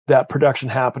that production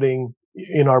happening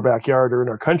in our backyard or in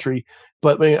our country.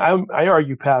 But I mean, I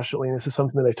argue passionately, and this is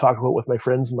something that I talk about with my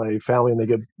friends and my family, and they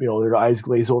get, their eyes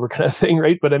glaze over kind of thing,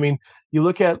 right? But I mean, you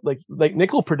look at like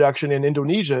nickel production in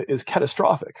Indonesia is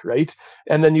catastrophic, right?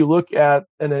 And then you look at,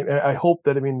 and I hope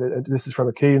that, I mean, this is from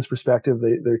a Canadian's perspective,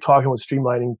 they're talking about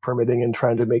streamlining permitting and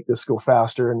trying to make this go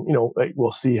faster. And, like,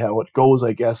 we'll see how it goes,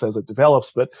 I guess, as it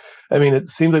develops. But I mean, it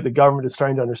seems like the government is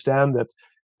trying to understand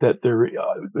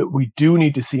we do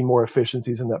need to see more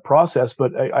efficiencies in that process.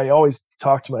 But I always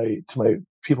talk to my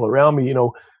people around me,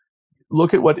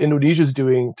 look at what Indonesia is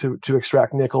doing to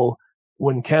extract nickel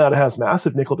when Canada has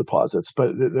massive nickel deposits,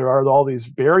 but there are all these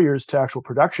barriers to actual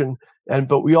production.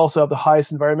 But we also have the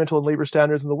highest environmental and labor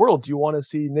standards in the world. Do you want to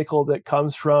see nickel that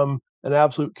comes from an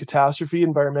absolute catastrophe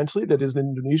environmentally that is in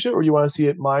Indonesia, or you want to see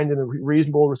it mined in a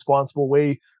reasonable, responsible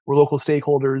way where local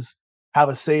stakeholders have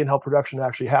a say in how production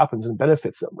actually happens and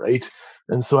benefits them, right?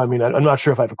 And so, I mean, I'm not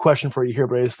sure if I have a question for you here,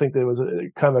 but I just think that it was a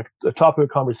kind of a topic of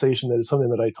conversation that is something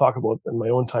that I talk about in my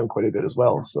own time quite a bit as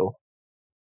well. So,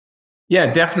 yeah,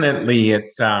 definitely.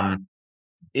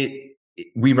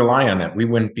 We rely on it. We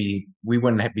wouldn't be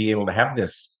able to have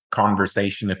this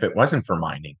conversation if it wasn't for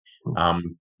mining.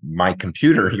 My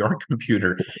computer, your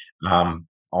computer,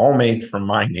 all made from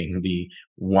mining. The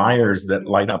wires that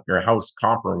light up your house,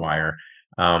 copper wire.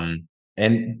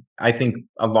 And I think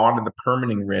a lot of the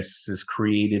permitting risks is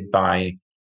created by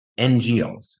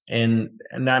NGOs, and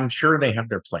I'm sure they have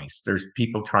their place. There's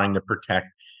people trying to protect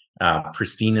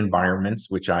pristine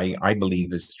environments, which I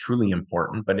believe is truly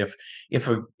important. But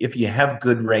if you have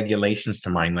good regulations to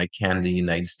mine, like Canada, the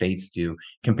United States do,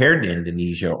 compared to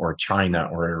Indonesia or China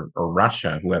or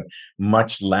Russia, who have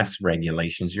much less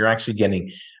regulations, you're actually getting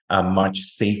a much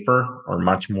safer or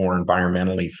much more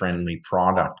environmentally friendly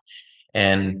product.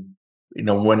 And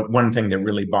one thing that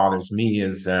really bothers me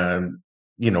is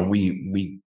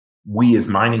we as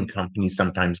mining companies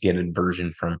sometimes get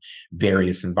aversion from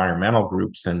various environmental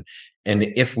groups, and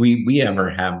if we ever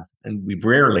have, and we've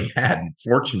rarely had,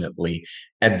 fortunately,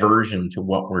 aversion to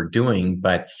what we're doing,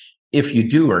 but if you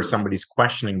do, or somebody's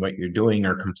questioning what you're doing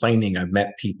or complaining, I've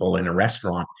met people in a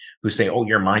restaurant who say, "Oh,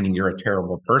 you're mining, you're a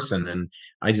terrible person," and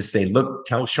I just say, "Look,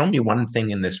 show me one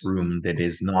thing in this room that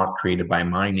is not created by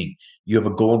mining. You have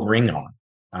a gold ring on.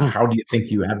 How do you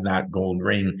think you have that gold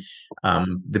ring?"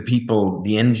 The people,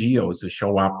 the NGOs who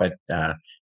show up at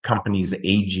companies'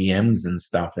 AGMs and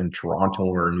stuff in Toronto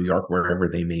or New York, wherever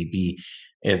they may be,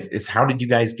 it's how did you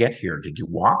guys get here? Did you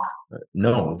walk?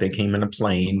 No, they came in a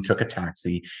plane, took a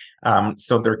taxi.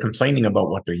 So they're complaining about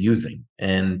what they're using,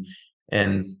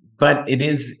 but it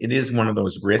is one of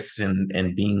those risks,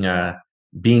 and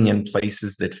being in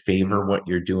places that favor what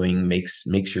you're doing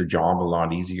makes your job a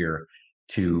lot easier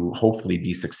to hopefully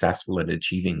be successful at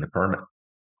achieving the permit.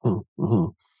 mm-hmm.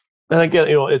 And again,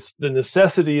 it's the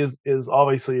necessity is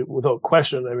obviously without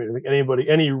question. I mean, I think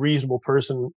any reasonable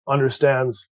person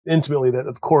understands intimately that,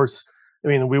 of course, I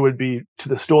mean, we would be to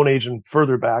the Stone Age and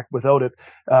further back without it.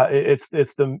 It's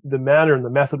the manner and the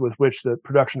method with which the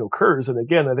production occurs. And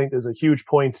again, I think there's a huge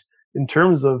point in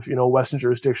terms of Western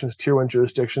jurisdictions, Tier 1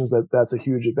 jurisdictions, that's a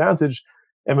huge advantage.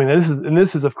 I mean,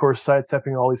 this is of course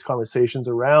sidestepping all these conversations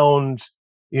around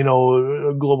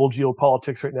global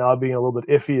geopolitics right now being a little bit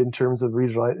iffy in terms of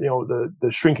regional,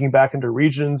 the shrinking back into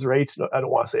regions, right? I don't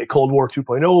want to say Cold War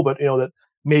 2.0, but that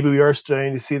maybe we are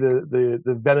starting to see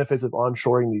the benefits of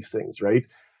onshoring these things, right?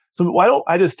 So why don't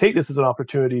I just take this as an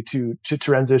opportunity to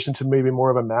transition to maybe more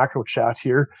of a macro chat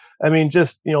here? I mean,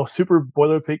 just super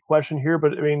boilerplate question here,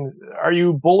 but I mean, are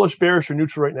you bullish, bearish, or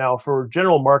neutral right now for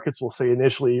general markets? We'll say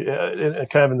initially,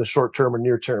 kind of in the short term or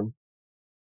near term.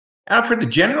 For the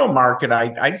general market,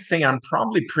 I'd say I'm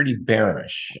probably pretty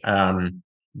bearish.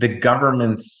 The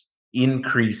government's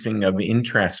increasing of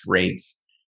interest rates,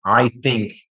 I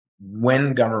think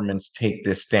when governments take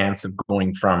this stance of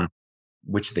going from,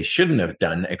 which they shouldn't have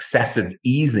done, excessive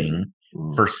easing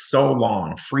for so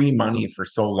long, free money for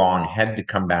so long, had to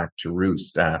come back to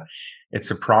roost.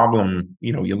 It's a problem.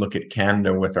 You look at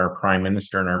Canada with our prime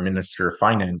minister and our minister of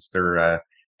finance, they're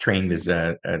trained as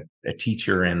a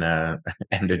teacher and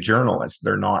a journalist.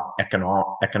 They're not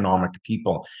economic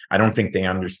people. I don't think they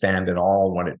understand at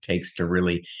all what it takes to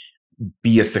really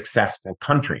be a successful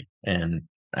country. And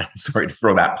I'm sorry to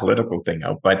throw that political thing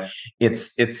out, but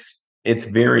it's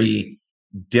very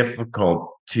difficult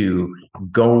to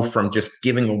go from just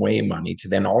giving away money to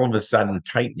then all of a sudden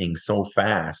tightening so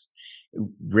fast,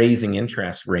 raising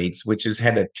interest rates, which has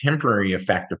had a temporary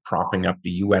effect of propping up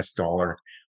the US dollar,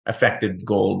 affected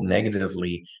gold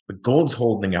negatively, but gold's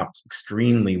holding up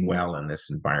extremely well in this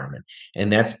environment.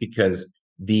 And that's because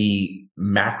the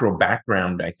macro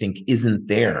background, I think, isn't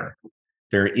there.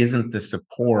 There isn't the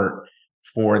support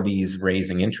for these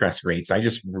raising interest rates. I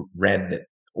just read that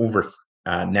over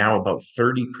now about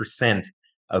 30%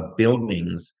 of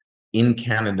buildings in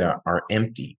Canada are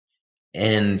empty.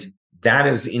 And that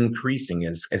is increasing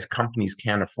as companies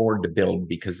can't afford to build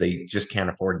because they just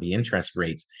can't afford the interest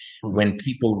rates. When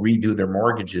people redo their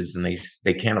mortgages and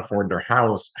they can't afford their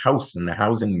house in the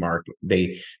housing market,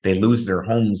 they lose their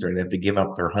homes or they have to give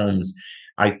up their homes.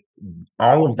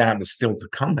 All of that is still to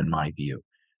come in my view.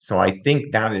 So I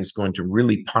think that is going to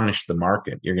really punish the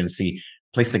market. You're going to see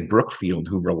a place like Brookfield,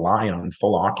 who rely on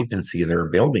full occupancy of their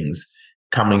buildings,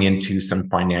 coming into some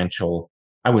financial,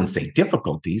 I wouldn't say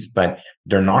difficulties, but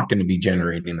they're not going to be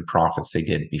generating the profits they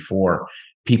did before.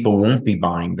 People won't be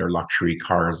buying their luxury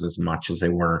cars as much as they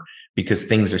were because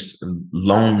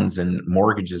loans and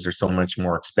mortgages are so much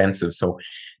more expensive. So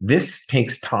this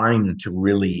takes time to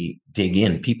really dig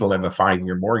in. People have a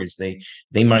 5-year mortgage.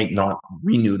 They might not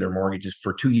renew their mortgages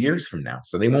for 2 years from now.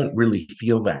 So they won't really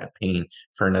feel that pain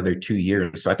for another 2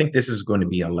 years. So I think this is going to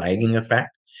be a lagging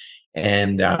effect.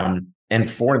 And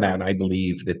for that, I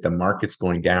believe that the market's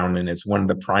going down, and it's one of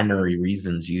the primary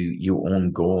reasons you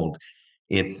own gold.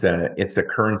 It's a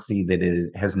currency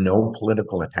that has no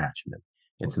political attachment.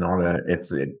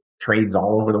 It trades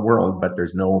all over the world, but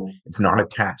it's not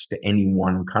attached to any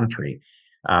one country.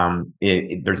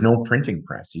 There's no printing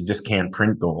press. You just can't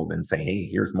print gold and say, hey,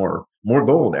 here's more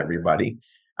gold, everybody.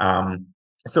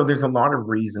 So there's a lot of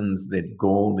reasons that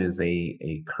gold is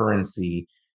a currency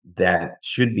that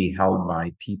should be held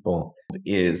by people.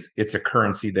 It's a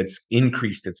currency that's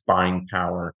increased its buying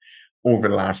power over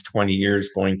the last 20 years,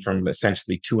 going from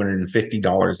essentially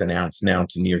 $250 an ounce now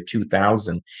to near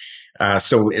 2,000.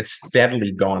 So it's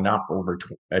steadily gone up over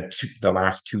the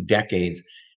last 2 decades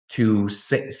to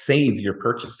save your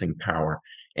purchasing power.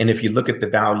 And if you look at the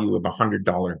value of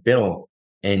 $100 bill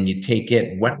and you take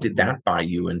it, what did that buy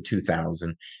you in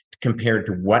 2000 compared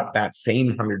to what that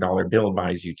same $100 bill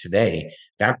buys you today?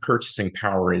 That purchasing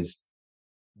power is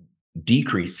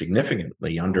decreased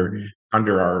significantly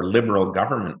under our liberal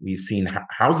government. We've seen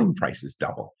housing prices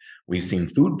double. We've seen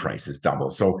food prices double.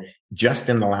 So just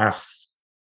in the last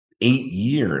 8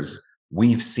 years,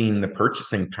 we've seen the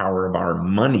purchasing power of our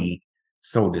money,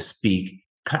 so to speak,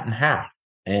 cut in half.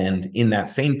 And in that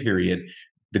same period,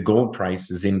 the gold price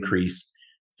has increased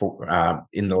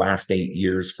in the last 8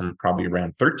 years from probably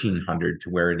around 1,300 to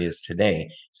where it is today.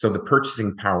 So the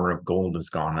purchasing power of gold has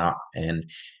gone up, and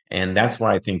that's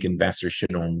why I think investors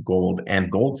should own gold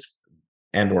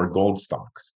or gold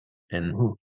stocks. And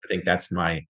I think that's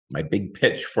my big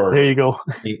pitch for there you go.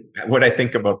 what I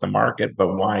think about the market,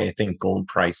 but why I think gold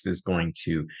price is going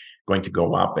to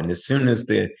go up. And as soon as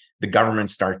the government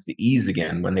starts to ease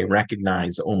again, when they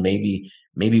recognize, oh, maybe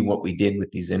what we did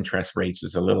with these interest rates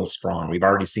was a little strong. We've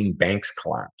already seen banks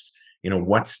collapse.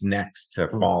 What's next to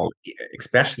fall,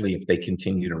 especially if they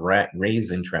continue to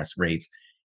raise interest rates.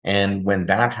 And when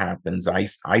that happens,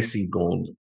 I see gold.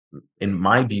 In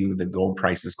my view, the gold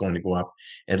price is going to go up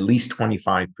at least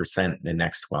 25% in the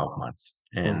next 12 months.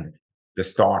 And the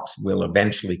stocks will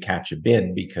eventually catch a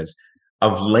bid because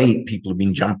of late, people have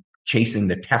been chasing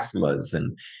the Teslas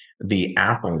and the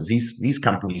Apples. These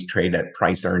companies trade at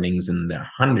price earnings in the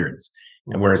hundreds.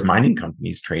 And whereas mining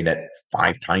companies trade at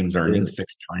 5 times earnings,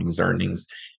 6 times earnings,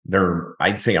 they're,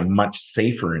 I'd say, a much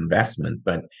safer investment,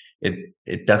 but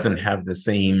it doesn't have the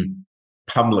same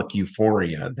public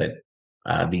euphoria that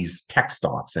these tech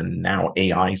stocks and now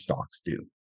AI stocks do.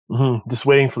 Just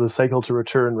waiting for the cycle to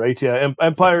return, right? Yeah,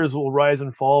 empires will rise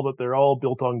and fall, but they're all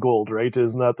built on gold, right?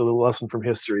 Isn't that the lesson from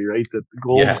history, right? That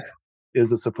gold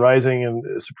is surprising in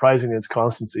its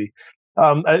constancy.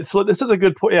 So this is a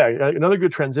good point. Yeah, another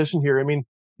good transition here. I mean,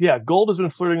 yeah, gold has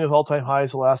been flirting with all-time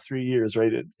highs the last 3 years,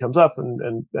 right? It comes up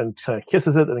and kind of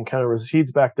kisses it, and then kind of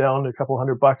recedes back down to a couple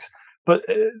 $100. But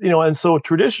and so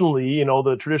traditionally,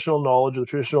 the traditional knowledge, the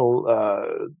traditional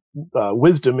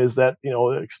wisdom is that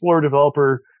explorer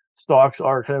developer stocks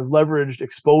are kind of leveraged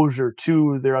exposure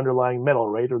to their underlying metal,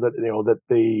 right? Or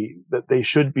that they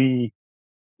should be,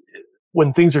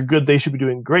 when things are good, they should be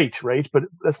doing great, right? But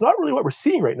that's not really what we're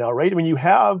seeing right now, right? I mean, you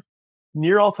have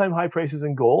near all-time high prices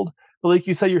in gold, but like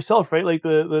you said yourself, right? Like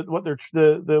what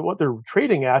they're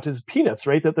trading at is peanuts,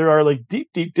 right? That there are like deep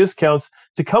discounts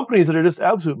to companies that are just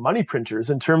absolute money printers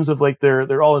in terms of like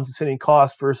their all-in sustaining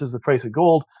cost versus the price of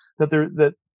gold.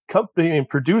 That company and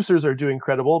producers are doing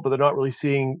credible, but they're not really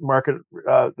seeing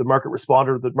the market respond,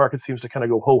 or the market seems to kind of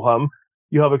go ho hum.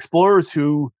 You have explorers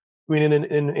who, I mean,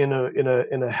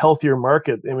 in a healthier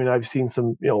market, I mean, I've seen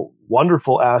some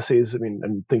wonderful assays. I mean,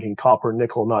 I'm thinking copper,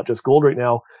 nickel, not just gold right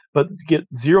now, but get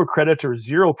zero credit or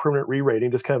zero permanent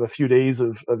re-rating, just kind of a few days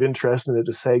of interest, and it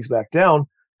just sags back down.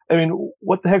 I mean,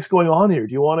 what the heck's going on here?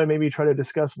 Do you want to maybe try to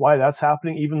discuss why that's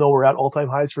happening, even though we're at all-time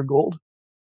highs for gold?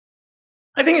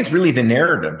 I think it's really the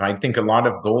narrative. I think a lot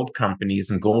of gold companies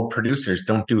and gold producers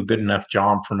don't do a good enough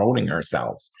job promoting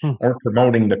ourselves Hmm. or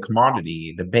promoting the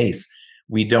commodity, the base.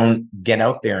 We don't get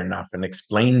out there enough and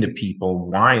explain to people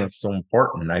why it's so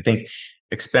important. I think,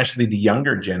 especially the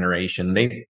younger generation,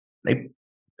 they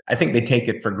I think they take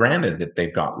it for granted that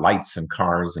they've got lights and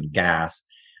cars and gas.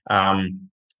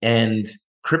 And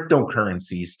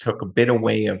cryptocurrencies took a bit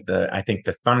away of I think,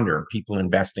 the thunder, people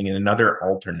investing in another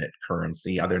alternate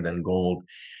currency other than gold.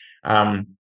 Um,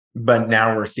 but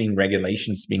now we're seeing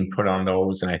regulations being put on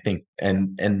those, and I think,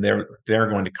 and they're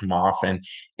going to come off, and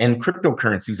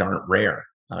cryptocurrencies aren't rare.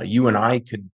 You and I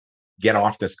could get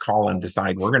off this call and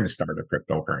decide we're going to start a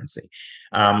cryptocurrency.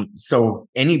 So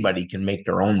anybody can make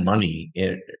their own money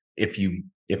if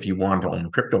you want to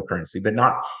own cryptocurrency, but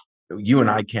not you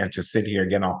and I can't just sit here,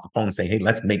 get off the phone, and say, "Hey,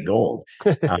 let's make gold."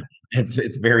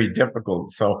 It's very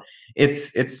difficult. So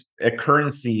it's a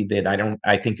currency that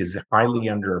I think is highly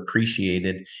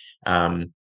underappreciated.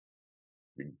 Um,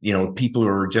 People who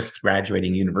are just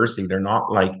graduating university, they're not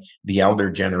like the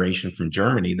elder generation from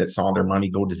Germany that saw their money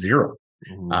go to zero.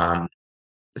 Mhm.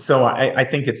 So I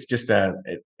think it's just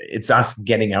it's us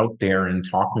getting out there and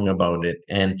talking about it.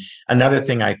 And another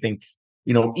thing I think,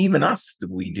 even us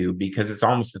that we do, because it's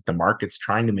almost that the market's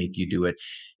trying to make you do it,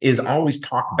 is always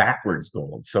talk backwards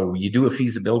gold. So you do a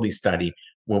feasibility study.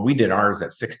 Well, we did ours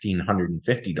at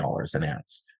 $1,650 an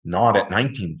ounce, not at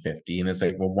 1950. And it's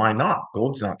like, well, why not?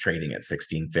 Gold's not trading at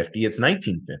 1650, it's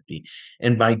 1950.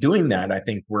 And by doing that, I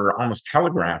think we're almost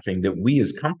telegraphing that we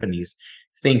as companies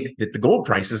think that the gold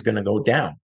price is going to go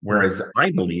down. Whereas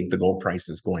I believe the gold price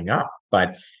is going up.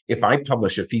 But if I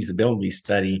publish a feasibility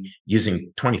study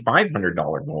using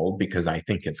 $2,500 gold because I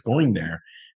think it's going there,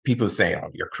 people say, "Oh,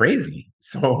 you're crazy."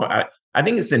 So I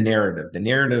think it's the narrative. The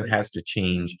narrative has to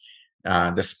change.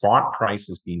 The spot price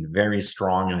has been very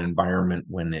strong in an environment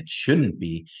when it shouldn't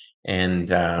be,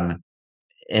 and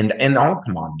all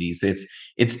commodities.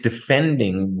 It's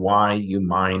defending why you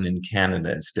mine in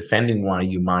Canada. It's defending why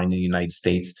you mine in the United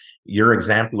States. Your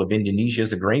example of Indonesia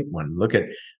is a great one. Look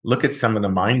at some of the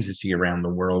mines you see around the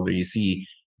world, where you see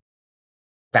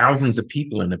thousands of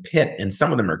people in a pit, and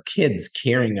some of them are kids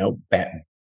carrying out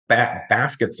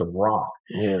baskets of rock.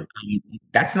 Yeah.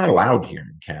 That's not allowed here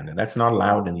in Canada. That's not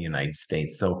allowed in the United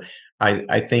States. So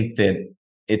I think that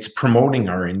it's promoting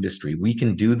our industry. We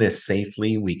can do this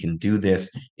safely. We can do this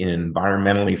in an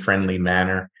environmentally friendly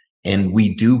manner, and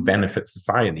we do benefit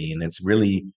society. And it's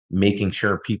really making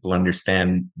sure people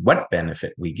understand what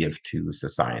benefit we give to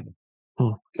society.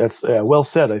 That's well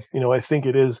said. I think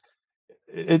it is.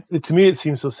 To me, it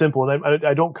seems so simple, and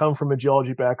I don't come from a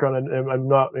geology background, and I'm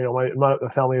not, I'm not a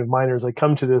family of miners. I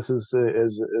come to this as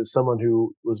someone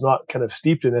who was not kind of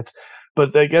steeped in it,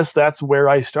 but I guess that's where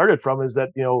I started from. Is that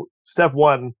step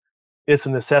one, it's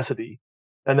a necessity,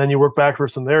 and then you work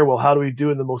backwards from there. Well, how do we do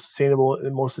it in the most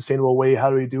sustainable way? How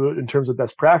do we do it in terms of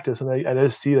best practice? And I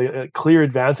just see clear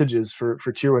advantages for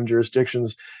tier one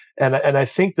jurisdictions. And I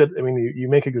think that, I mean, you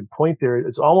make a good point there.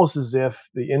 It's almost as if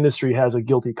the industry has a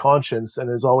guilty conscience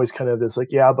and is always kind of this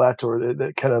like, yeah, but, or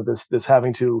kind of this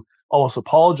having to almost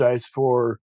apologize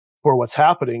for what's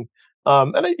happening.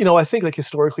 And I think like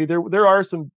historically there are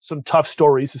some tough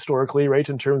stories historically, right,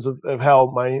 in terms of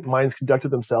how mines conducted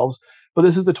themselves. But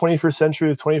this is the 21st century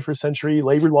with 21st century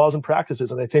labor laws and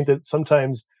practices, and I think that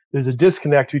sometimes there's a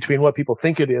disconnect between what people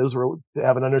think it is, or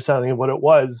have an understanding of what it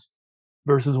was,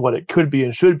 versus what it could be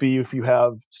and should be if you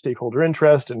have stakeholder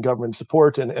interest and government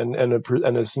support and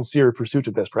a sincere pursuit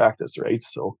of best practice, right?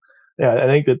 So, yeah, I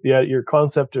think that your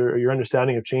concept or your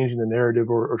understanding of changing the narrative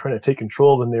or trying to take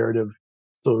control of the narrative,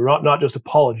 so not just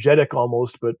apologetic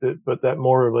almost, but that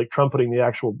more of like trumpeting the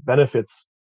actual benefits.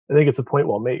 I think it's a point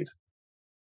well made.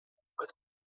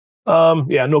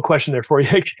 Yeah, no question there for you,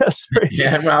 I guess. Right?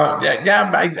 Yeah, well,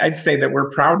 yeah. I'd say that we're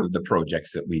proud of the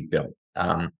projects that we've built.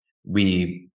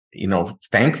 We,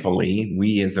 thankfully,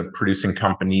 we as a producing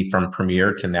company from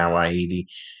Premier to now i-80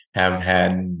 have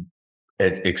had an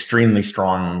extremely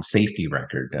strong safety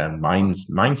record. Mines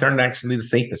aren't actually the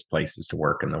safest places to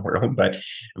work in the world, but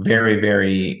very,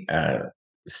 very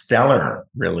stellar,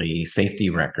 really, safety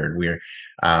record.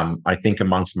 I think,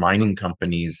 amongst mining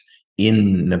companies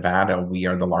in Nevada, we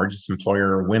are the largest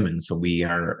employer of women. So we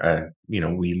are,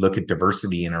 we look at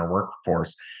diversity in our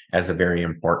workforce as a very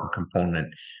important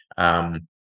component.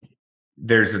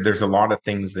 There's a lot of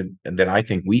things that I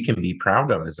think we can be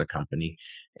proud of as a company,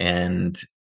 and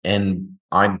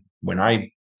when I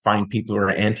find people who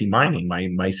are anti-mining,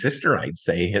 my sister, I'd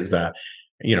say, is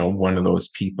one of those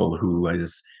people who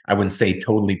is, I wouldn't say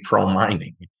totally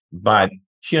pro-mining, but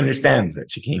she understands it.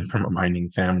 She came from a mining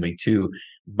family too.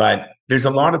 But there's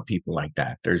a lot of people like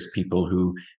that. There's people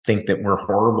who think that we're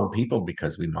horrible people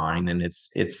because we mine, and it's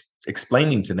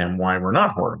explaining to them why we're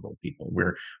not horrible people.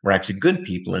 We're actually good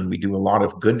people, and we do a lot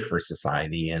of good for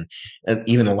society, and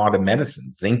even a lot of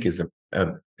medicine. Zinc is an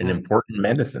Mm. important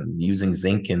medicine. Using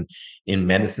zinc in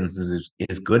medicines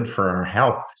is good for our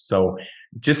health. So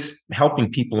just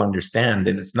helping people understand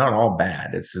that it's not all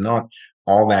bad. It's not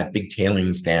all that big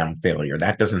tailings dam failure.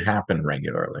 That doesn't happen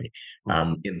regularly.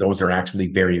 Those are actually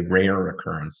very rare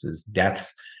occurrences.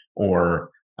 Deaths or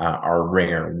are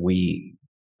rare.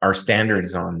 Our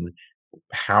standards on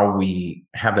how we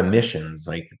have emissions,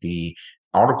 like the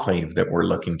autoclave that we're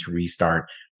looking to restart,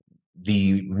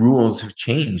 the rules have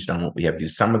changed on what we have to do.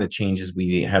 Some of the changes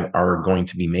we are going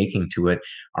to be making to it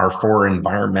are for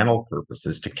environmental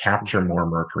purposes, to capture more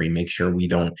mercury, make sure we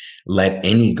don't let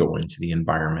any go into the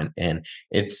environment. And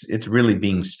it's really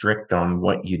being strict on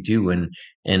what you do. And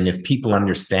if people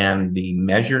understand the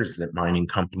measures that mining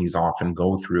companies often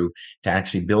go through to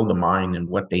actually build a mine and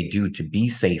what they do to be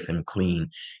safe and clean,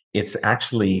 it's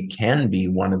actually can be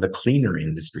one of the cleaner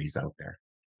industries out there.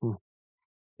 Mm.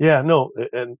 Yeah, no,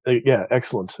 and yeah,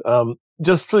 excellent.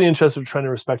 Just really interested in trying to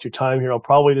respect your time here. I'll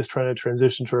probably just try to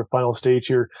transition to our final stage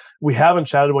here. We haven't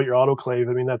chatted about your autoclave.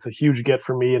 I mean, that's a huge get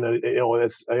for me, and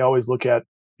it's I always look at,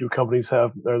 do companies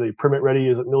have, are they permit ready?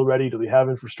 Is it mill ready? Do they have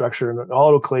infrastructure? And an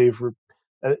autoclave for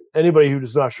anybody who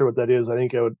is not sure what that is, I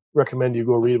think I would recommend you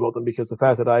go read about them, because the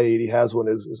fact that i-80 has one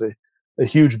is a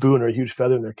huge boon or a huge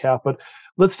feather in their cap. But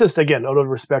let's just, again, out of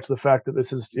respect to the fact that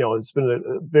this is, it's been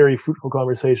a very fruitful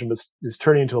conversation, but it's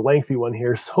turning into a lengthy one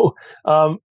here. So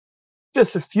um,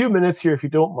 just a few minutes here, if you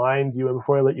don't mind, Ewan,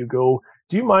 before I let you go.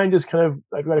 Do you mind just kind of,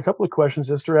 I've got a couple of questions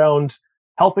just around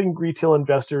helping retail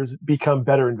investors become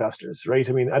better investors, right?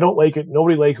 I mean, I don't like it.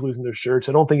 Nobody likes losing their shirts.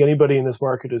 I don't think anybody in this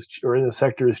market is, or in this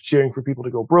sector, is cheering for people to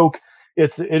go broke.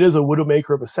 It is a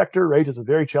widowmaker of a sector, right? It's a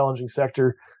very challenging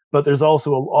sector, but there's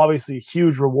also obviously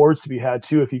huge rewards to be had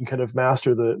too if you can kind of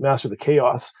master the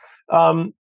chaos.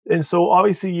 And so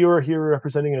obviously you're here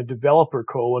representing a developer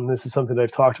co, and this is something that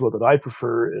I've talked about that I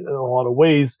prefer in a lot of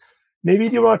ways. Maybe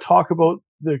do you want to talk about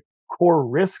the core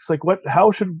risks? Like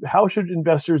how should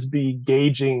investors be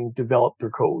gauging developer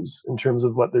co's in terms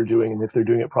of what they're doing and if they're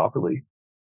doing it properly?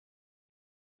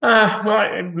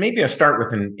 Maybe I'll start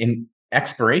with in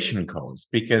exploration codes,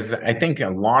 because I think a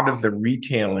lot of the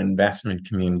retail investment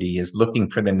community is looking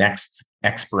for the next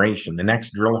exploration, the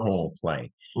next drill hole play.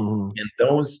 Mm-hmm. And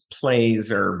those plays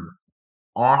are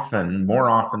more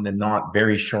often than not,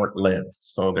 very short lived.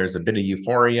 So there's a bit of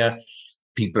euphoria.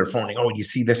 People are phoning, oh, you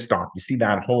see this stock, you see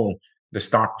that hole, the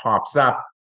stock pops up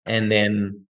and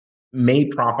then may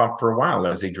prop up for a while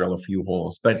as they drill a few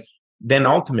holes. But then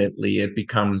ultimately it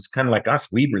becomes kind of like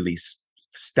us. We release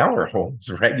stellar holes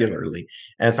regularly.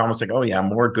 And it's almost like, oh yeah,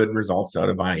 more good results out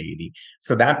of i-80.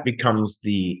 So that becomes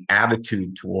the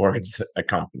attitude towards a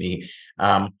company.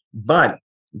 But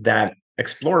that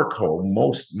Explorer Co.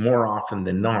 more often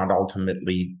than not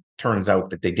ultimately turns out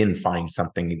that they didn't find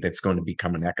something that's going to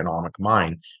become an economic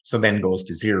mine. So then goes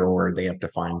to zero, or they have to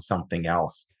find something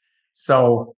else.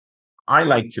 So I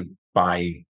like to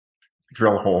buy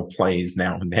drill hole plays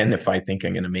now and then if I think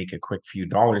I'm going to make a quick few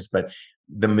dollars. But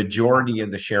the majority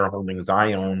of the shareholdings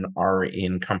I own are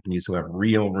in companies who have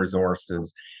real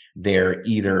resources. They're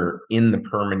either in the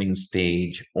permitting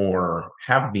stage or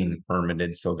have been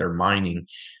permitted, so they're mining.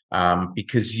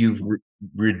 Because you've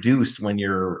reduced, when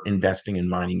you're investing in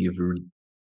mining,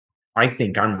 I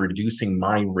think I'm reducing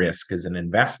my risk as an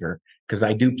investor, because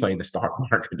I do play the stock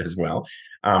market as well.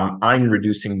 I'm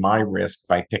reducing my risk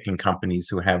by picking companies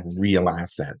who have real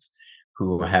assets,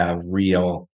 who have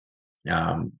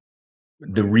um,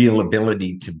 the real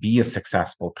ability to be a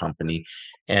successful company,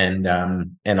 and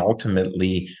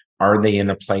ultimately, are they in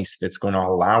a place that's going to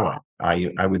allow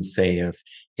it? I would say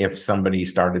if somebody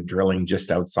started drilling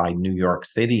just outside New York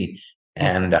City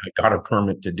and got a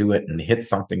permit to do it and hit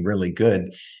something really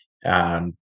good,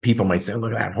 people might say,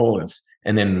 look at that hole.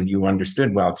 And then you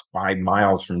understood, well, it's 5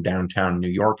 miles from downtown New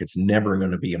York. It's never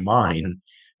going to be a mine.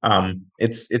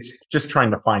 It's just trying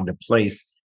to find a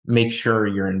place. Make sure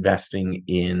you're investing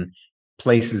in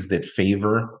places that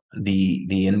favor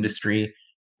the industry,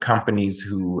 companies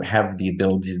who have the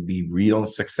ability to be real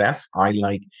success.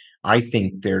 I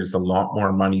think there's a lot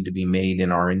more money to be made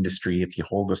in our industry if you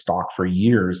hold a stock for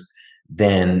years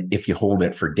than if you hold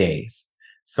it for days.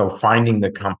 So finding the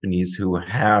companies who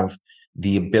have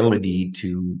the ability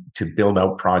to build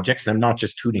out projects, and not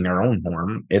just tooting our own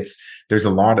horn. There's a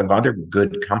lot of other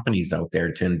good companies out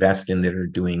there to invest in that are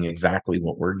doing exactly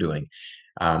what we're doing.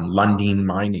 Lundin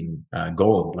Mining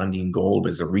Gold. Lundin Gold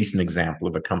is a recent example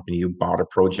of a company who bought a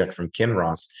project from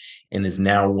Kinross and is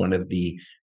now one of the,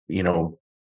 you know,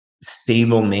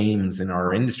 stable names in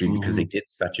our industry because they did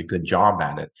such a good job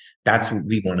at it. That's what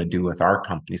we want to do with our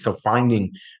company. So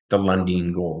finding the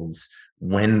Lundin Golds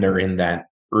when they're in that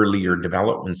earlier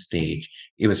development stage,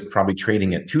 it was probably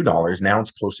trading at $2. Now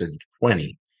it's closer to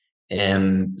 20.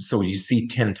 And so you see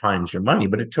 10 times your money,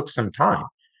 but it took some time.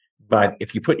 But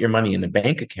if you put your money in a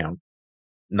bank account,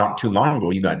 not too long ago,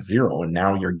 you got zero, and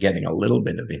now you're getting a little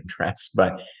bit of interest.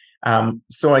 But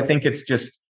so I think it's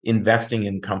just investing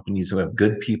in companies who have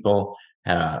good people,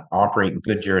 operate in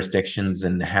good jurisdictions,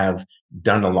 and have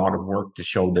done a lot of work to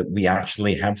show that we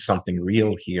actually have something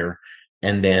real here.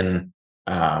 And then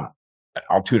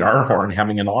I'll toot our horn,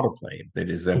 having an autoclave that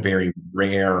is a very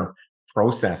rare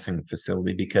processing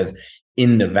facility, because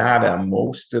in Nevada,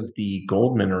 most of the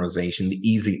gold mineralization, the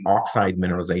easy oxide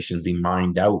mineralization, is being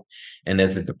mined out. And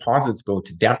as the deposits go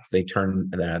to depth, they turn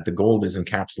the gold is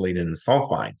encapsulated in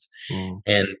sulfides.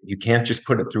 And you can't just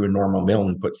put it through a normal mill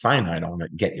and put cyanide on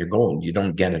it and get your gold. You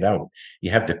don't get it out.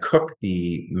 You have to cook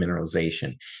the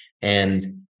mineralization. And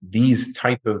these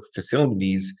type of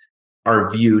facilities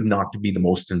are viewed not to be the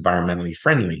most environmentally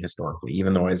friendly historically,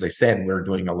 even though, as I said, we're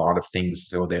doing a lot of things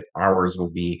so that ours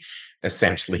will be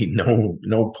essentially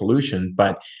no pollution.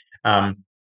 But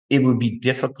it would be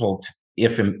difficult,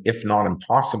 if not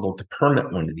impossible, to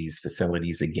permit one of these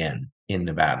facilities again in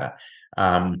Nevada.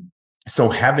 So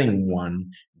having one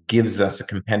gives us a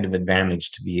competitive advantage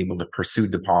to be able to pursue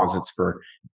deposits for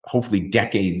hopefully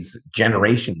decades,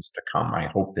 generations to come. I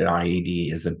hope that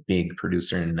i-80 is a big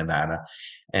producer in Nevada.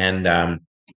 And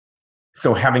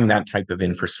so having that type of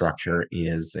infrastructure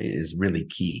is really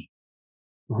key.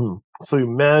 So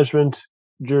management,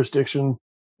 jurisdiction,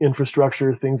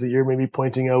 infrastructure, things that you're maybe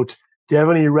pointing out. Do you have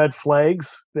any red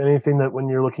flags? Anything that when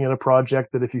you're looking at a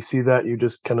project that if you see that you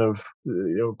just kind of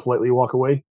politely walk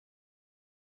away?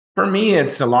 For me,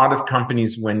 it's a lot of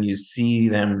companies, when you see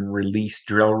them release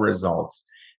drill results,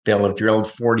 they'll have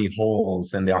drilled 40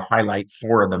 holes and they'll highlight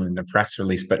 4 of them in the press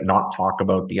release, but not talk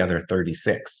about the other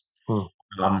 36.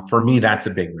 For me, that's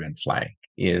a big red flag,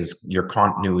 is your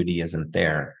continuity isn't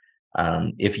there.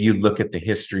 If you look at the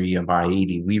history of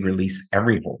i-80, we release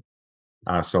every hole.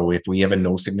 So if we have a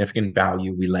no significant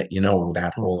value, we let you know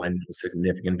that hole and no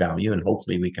significant value, and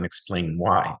hopefully we can explain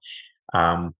why.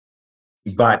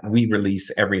 But we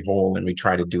release every hole, and we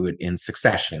try to do it in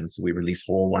succession. So we release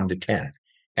hole 1 to 10,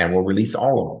 and we'll release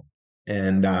all of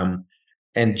them.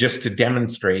 And just to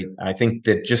demonstrate, I think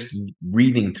that just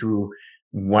reading through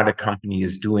what a company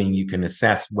is doing, you can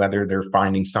assess whether they're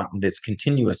finding something that's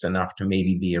continuous enough to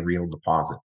maybe be a real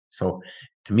deposit. So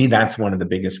to me, that's one of the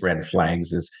biggest red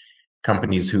flags, is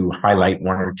companies who highlight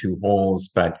 1 or 2 holes,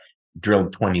 but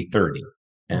drilled 20, 30.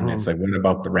 And it's like, what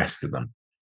about the rest of them?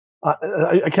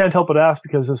 I can't help but ask,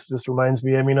 because this just reminds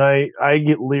me. I mean, I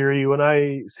get leery when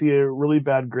I see a really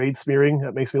bad grade smearing.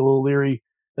 That makes me a little leery.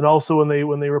 And also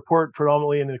when they report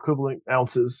predominantly in equivalent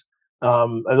ounces,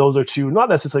 those are 2 not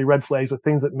necessarily red flags, but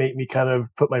things that make me kind of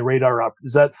put my radar up.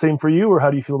 Is that same for you, or how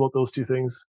do you feel about those 2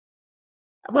 things?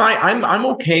 Well, I'm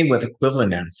okay with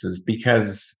equivalent ounces,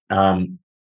 because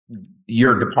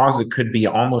your deposit could be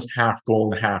almost half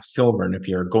gold, half silver. And if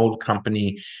you're a gold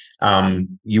company,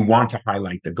 you want to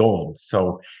highlight the gold.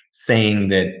 So saying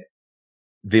that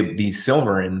the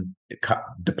silver in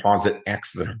deposit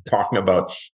X that I'm talking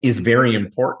about is very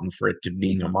important for it to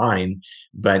being a mine,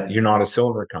 but you're not a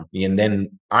silver company. And then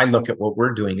I look at what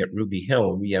we're doing at Ruby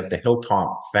Hill. We have the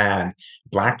Hilltop, Fad,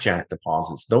 Blackjack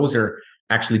deposits. Those are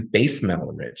actually base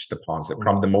metal rich deposit.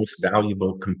 Probably the most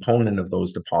valuable component of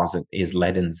those deposits is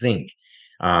lead and zinc.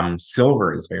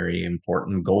 Silver is very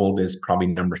important. Gold is probably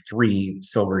number 3.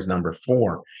 Silver is number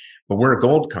 4. But we're a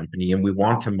gold company, and we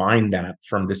want to mine that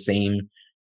from the same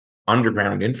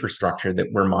underground infrastructure that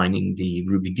we're mining the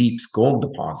Ruby Deep's gold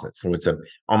deposit. So it's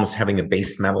almost having a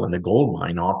base metal and a gold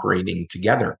mine operating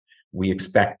together. We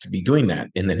expect to be doing that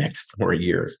in the next 4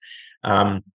 years.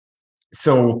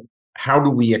 So how do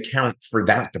we account for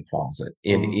that deposit?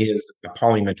 It is a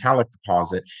polymetallic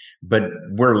deposit, but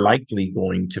we're likely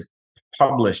going to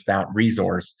publish that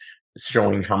resource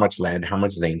showing how much lead, how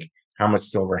much zinc, how much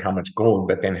silver, how much gold,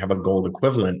 but then have a gold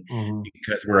equivalent,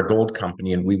 because we're a gold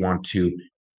company and we want to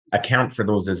account for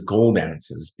those as gold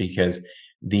ounces, because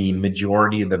the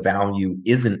majority of the value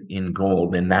isn't in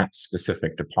gold in that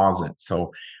specific deposit.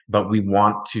 So, but we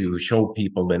want to show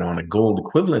people that on a gold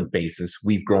equivalent basis,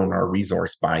 we've grown our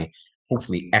resource by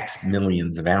hopefully X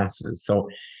millions of ounces. So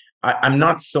I'm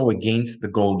not so against the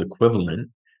gold equivalent.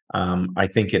 I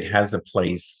think it has a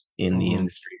place in the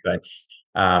industry, but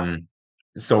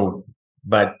so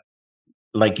But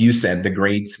like you said, the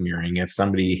grade smearing, if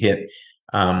somebody hit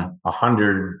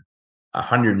 100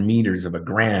 meters of a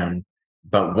gram,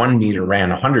 but 1 meter ran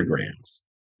 100 grams,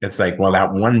 it's like, well,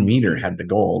 that 1 meter had the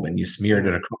gold and you smeared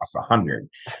it across 100.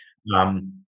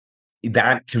 Um,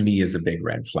 that to me is a big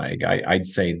red flag. I'd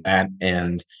say that,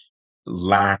 and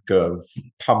lack of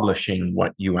publishing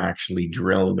what you actually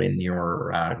drilled in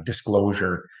your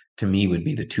disclosure, to me, would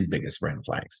be the two biggest red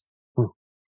flags.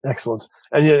 Excellent,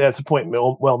 and yeah, that's a point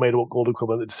well made about gold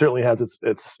equivalent. It certainly has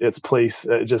its place.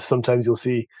 Just sometimes you'll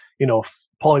see,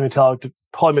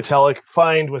 polymetallic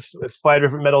find with 5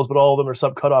 different metals, but all of them are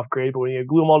sub cutoff grade. But when you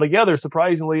glue them all together,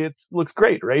 surprisingly, it looks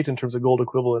great, right, in terms of gold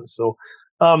equivalence. So,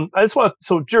 I just want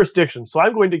jurisdiction. So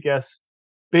I'm going to guess,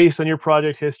 based on your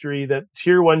project history, that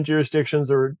tier one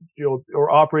jurisdictions or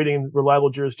operating reliable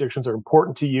jurisdictions are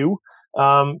important to you.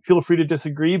 Feel free to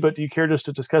disagree, but do you care just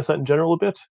to discuss that in general a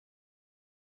bit?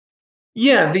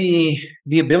 Yeah,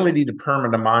 the ability to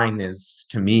permit a mine is,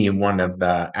 to me, one of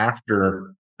the,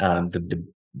 after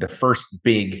the first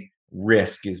big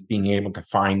risk is being able to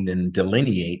find and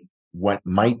delineate what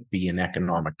might be an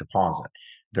economic deposit.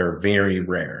 They're very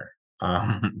rare.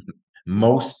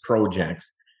 Most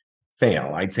projects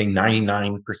fail. I'd say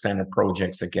 99% of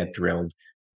projects that get drilled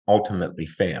ultimately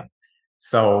fail.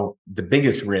 So the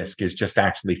biggest risk is just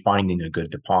actually finding a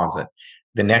good deposit.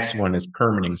 The next one is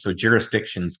permitting. So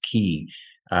jurisdiction's key.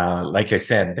 Like I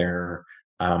said, there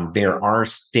are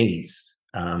states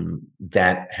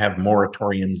that have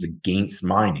moratoriums against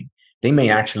mining. They may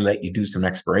actually let you do some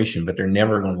exploration, but they're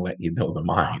never going to let you build a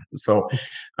mine. So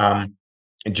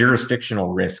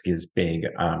jurisdictional risk is big.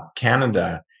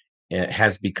 Canada, it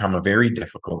has become a very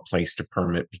difficult place to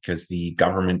permit because the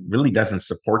government really doesn't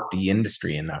support the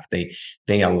industry enough.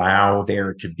 They allow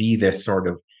there to be this sort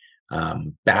of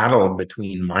battle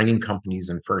between mining companies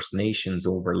and First Nations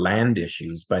over land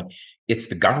issues, but it's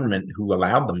the government who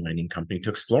allowed the mining company to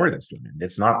explore this land.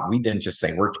 It's not, we didn't just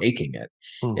say we're taking it.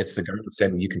 It's the government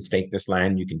said, you can stake this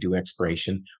land, you can do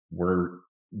exploration, we're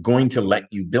going to let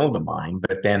you build a mine.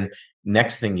 But then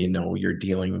next thing you know, you're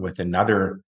dealing with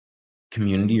another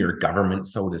community or government,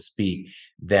 so to speak,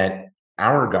 that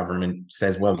our government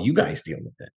says, well, you guys deal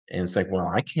with it. And it's like,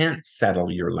 well, I can't settle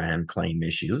your land claim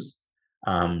issues.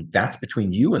 That's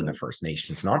between you and the First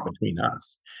Nations, not between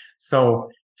us. So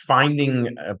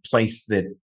finding a place that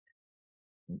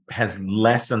has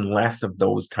less and less of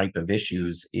those type of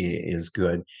issues is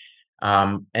good.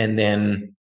 And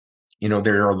then,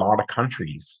 there are a lot of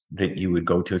countries that you would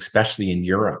go to, especially in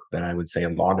Europe, that I would say a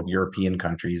lot of European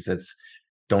countries, it's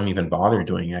don't even bother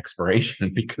doing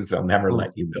exploration because they'll never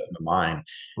let you build a mine.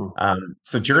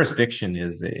 So jurisdiction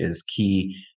is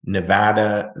key.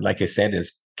 Nevada, like I said,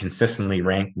 is consistently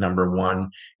ranked number one.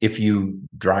 If you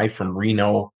drive from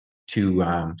Reno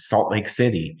to Salt Lake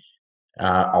City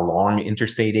along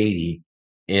Interstate 80,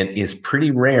 it is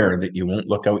pretty rare that you won't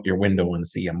look out your window and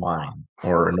see a mine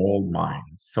or an old mine.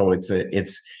 So it's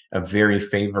a very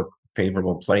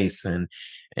favorable place.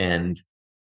 And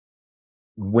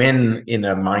when in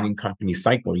a mining company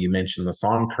cycle, you mentioned the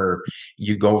song curve,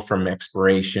 you go from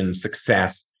exploration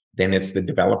success, then it's the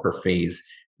developer phase.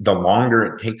 The longer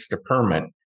it takes to permit,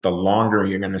 the longer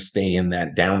you're going to stay in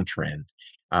that downtrend.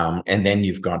 And then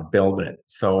you've got to build it.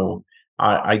 So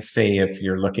I'd say if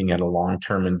you're looking at a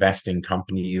long-term investing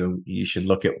company, you should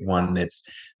look at one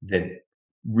that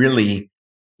really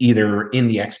either in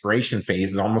the exploration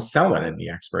phase, almost sell it in the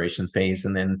exploration phase.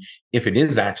 And then if it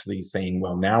is actually saying,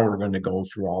 well, now we're going to go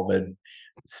through all the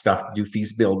stuff, do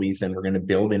feasibilities, and we're going to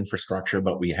build infrastructure,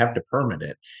 but we have to permit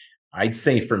it. I'd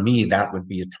say for me, that would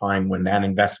be a time when that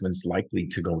investment's likely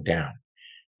to go down.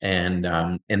 And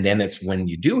then it's when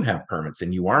you do have permits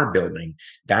and you are building,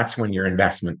 that's when your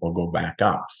investment will go back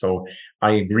up. So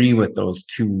I agree with those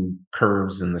two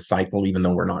curves in the cycle, even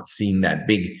though we're not seeing that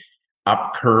big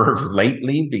up curve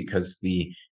lately, because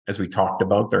as we talked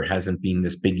about, there hasn't been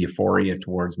this big euphoria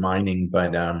towards mining,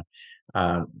 but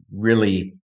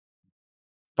really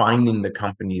finding the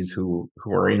companies who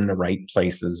are in the right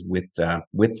places with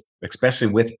especially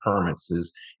with permits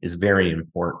is very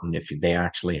important if they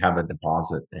actually have a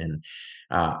deposit. And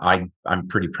I'm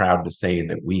pretty proud to say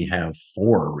that we have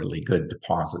 4 really good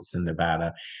deposits in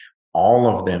Nevada. All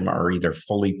of them are either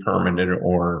fully permitted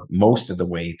or most of the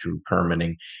way through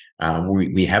permitting.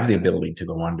 We have the ability to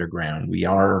go underground. We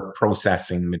are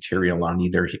processing material on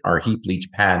either our heap leach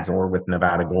pads or with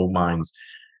Nevada Gold Mines,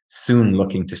 soon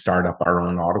looking to start up our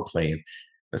own autoclave.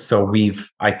 So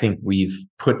I think we've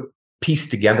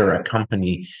pieced together a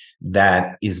company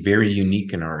that is very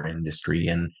unique in our industry,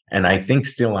 and I think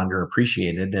still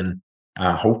underappreciated. And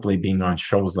hopefully being on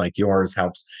shows like yours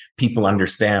helps people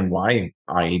understand why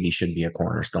i-80 should be a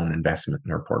cornerstone investment in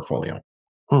their portfolio.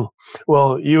 Hmm.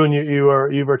 Well,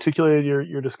 you've articulated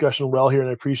your discussion well here, and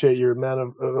I appreciate you're a man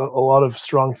of a lot of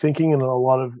strong thinking and a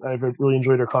lot of. I've really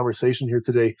enjoyed our conversation here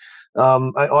today.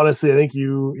 I honestly, I think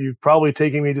you've probably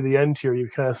taken me to the end here. You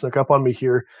kind of snuck up on me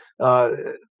here. Uh,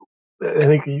 I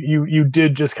think you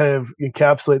did just kind of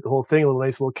encapsulate the whole thing, a little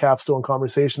nice little capstone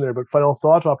conversation there. But final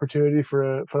thought, opportunity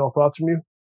for final thoughts from you.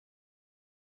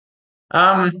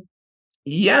 um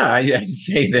yeah, I'd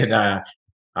say that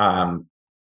um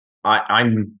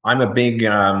I'm a big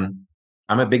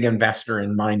investor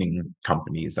in mining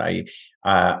companies. I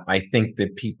think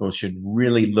that people should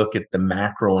really look at the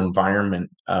macro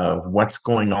environment of what's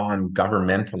going on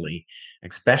governmentally,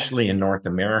 especially in North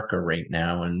America right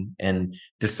now, and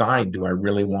decide, do I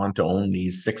really want to own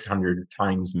these 600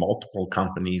 times multiple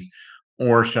companies,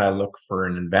 or should I look for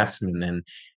an investment?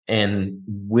 And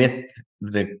with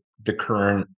the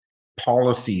current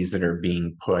policies that are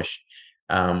being pushed,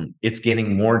 it's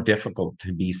getting more difficult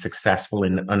to be successful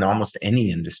in almost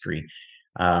any industry.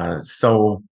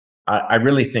 So I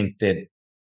really think that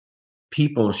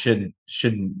people should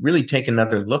really take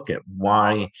another look at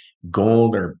why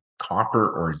gold or copper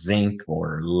or zinc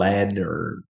or lead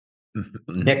or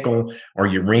nickel or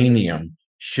uranium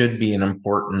should be an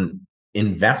important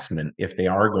investment if they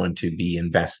are going to be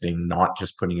investing, not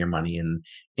just putting your money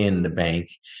in the bank.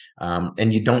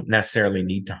 And you don't necessarily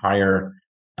need to hire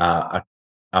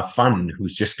a fund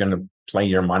who's just going to play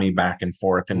your money back and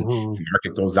forth, and if Hmm. the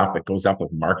market goes up, it goes up. If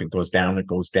the market goes down, it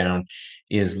goes down.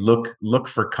 Is look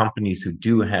for companies who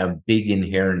do have big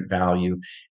inherent value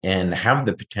and have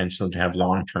the potential to have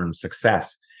long-term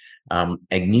success.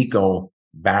 Agnico,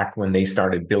 back when they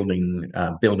started building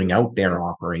out their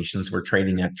operations, were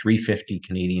trading at 350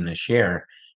 Canadian a share.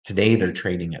 Today they're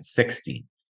trading at 60.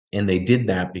 And they did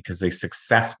that because they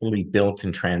successfully built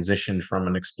and transitioned from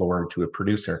an explorer to a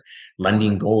producer.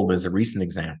 Lundin Gold is a recent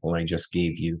example I just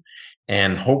gave you.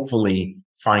 And hopefully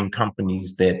find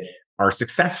companies that are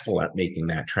successful at making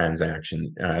that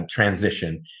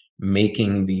transition,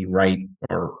 making the right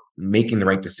or making the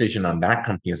right decision on that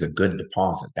company as a good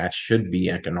deposit. That should be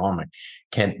economic.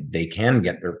 They can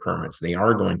get their permits. They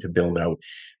are going to build out,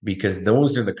 because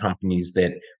those are the companies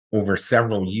that over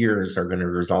several years are going to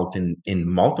result in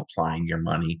multiplying your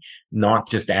money, not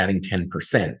just adding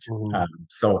 10%. Hmm.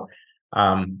 So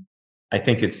I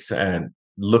think it's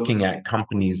looking at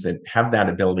companies that have that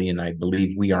ability, and I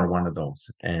believe we are one of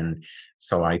those. And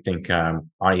so I think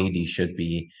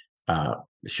i-80 uh,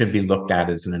 should be looked at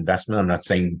as an investment. I'm not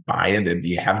saying buy it if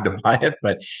you have to buy it,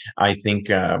 but I think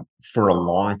for a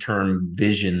long-term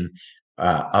vision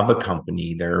of a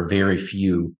company, there are very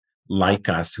few like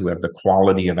us who have the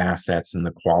quality of assets and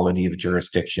the quality of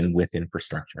jurisdiction with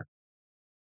infrastructure.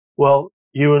 Well,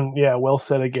 Ewan, yeah, well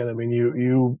said again. I mean,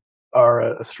 you are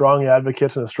a strong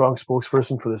advocate and a strong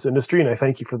spokesperson for this industry, and I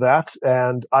thank you for that.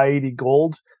 And i-80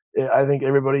 Gold, I think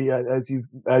everybody, as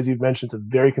you've mentioned, it's a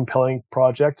very compelling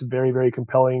project, very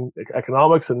compelling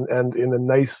economics, and in a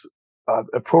nice,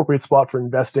 appropriate spot for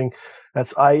investing.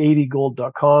 That's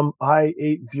i80gold.com,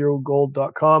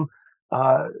 i80gold.com.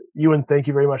 Ewan, thank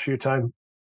you very much for your time.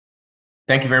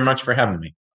 Thank you very much for having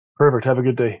me. Perfect. Have a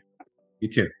good day. You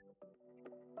too.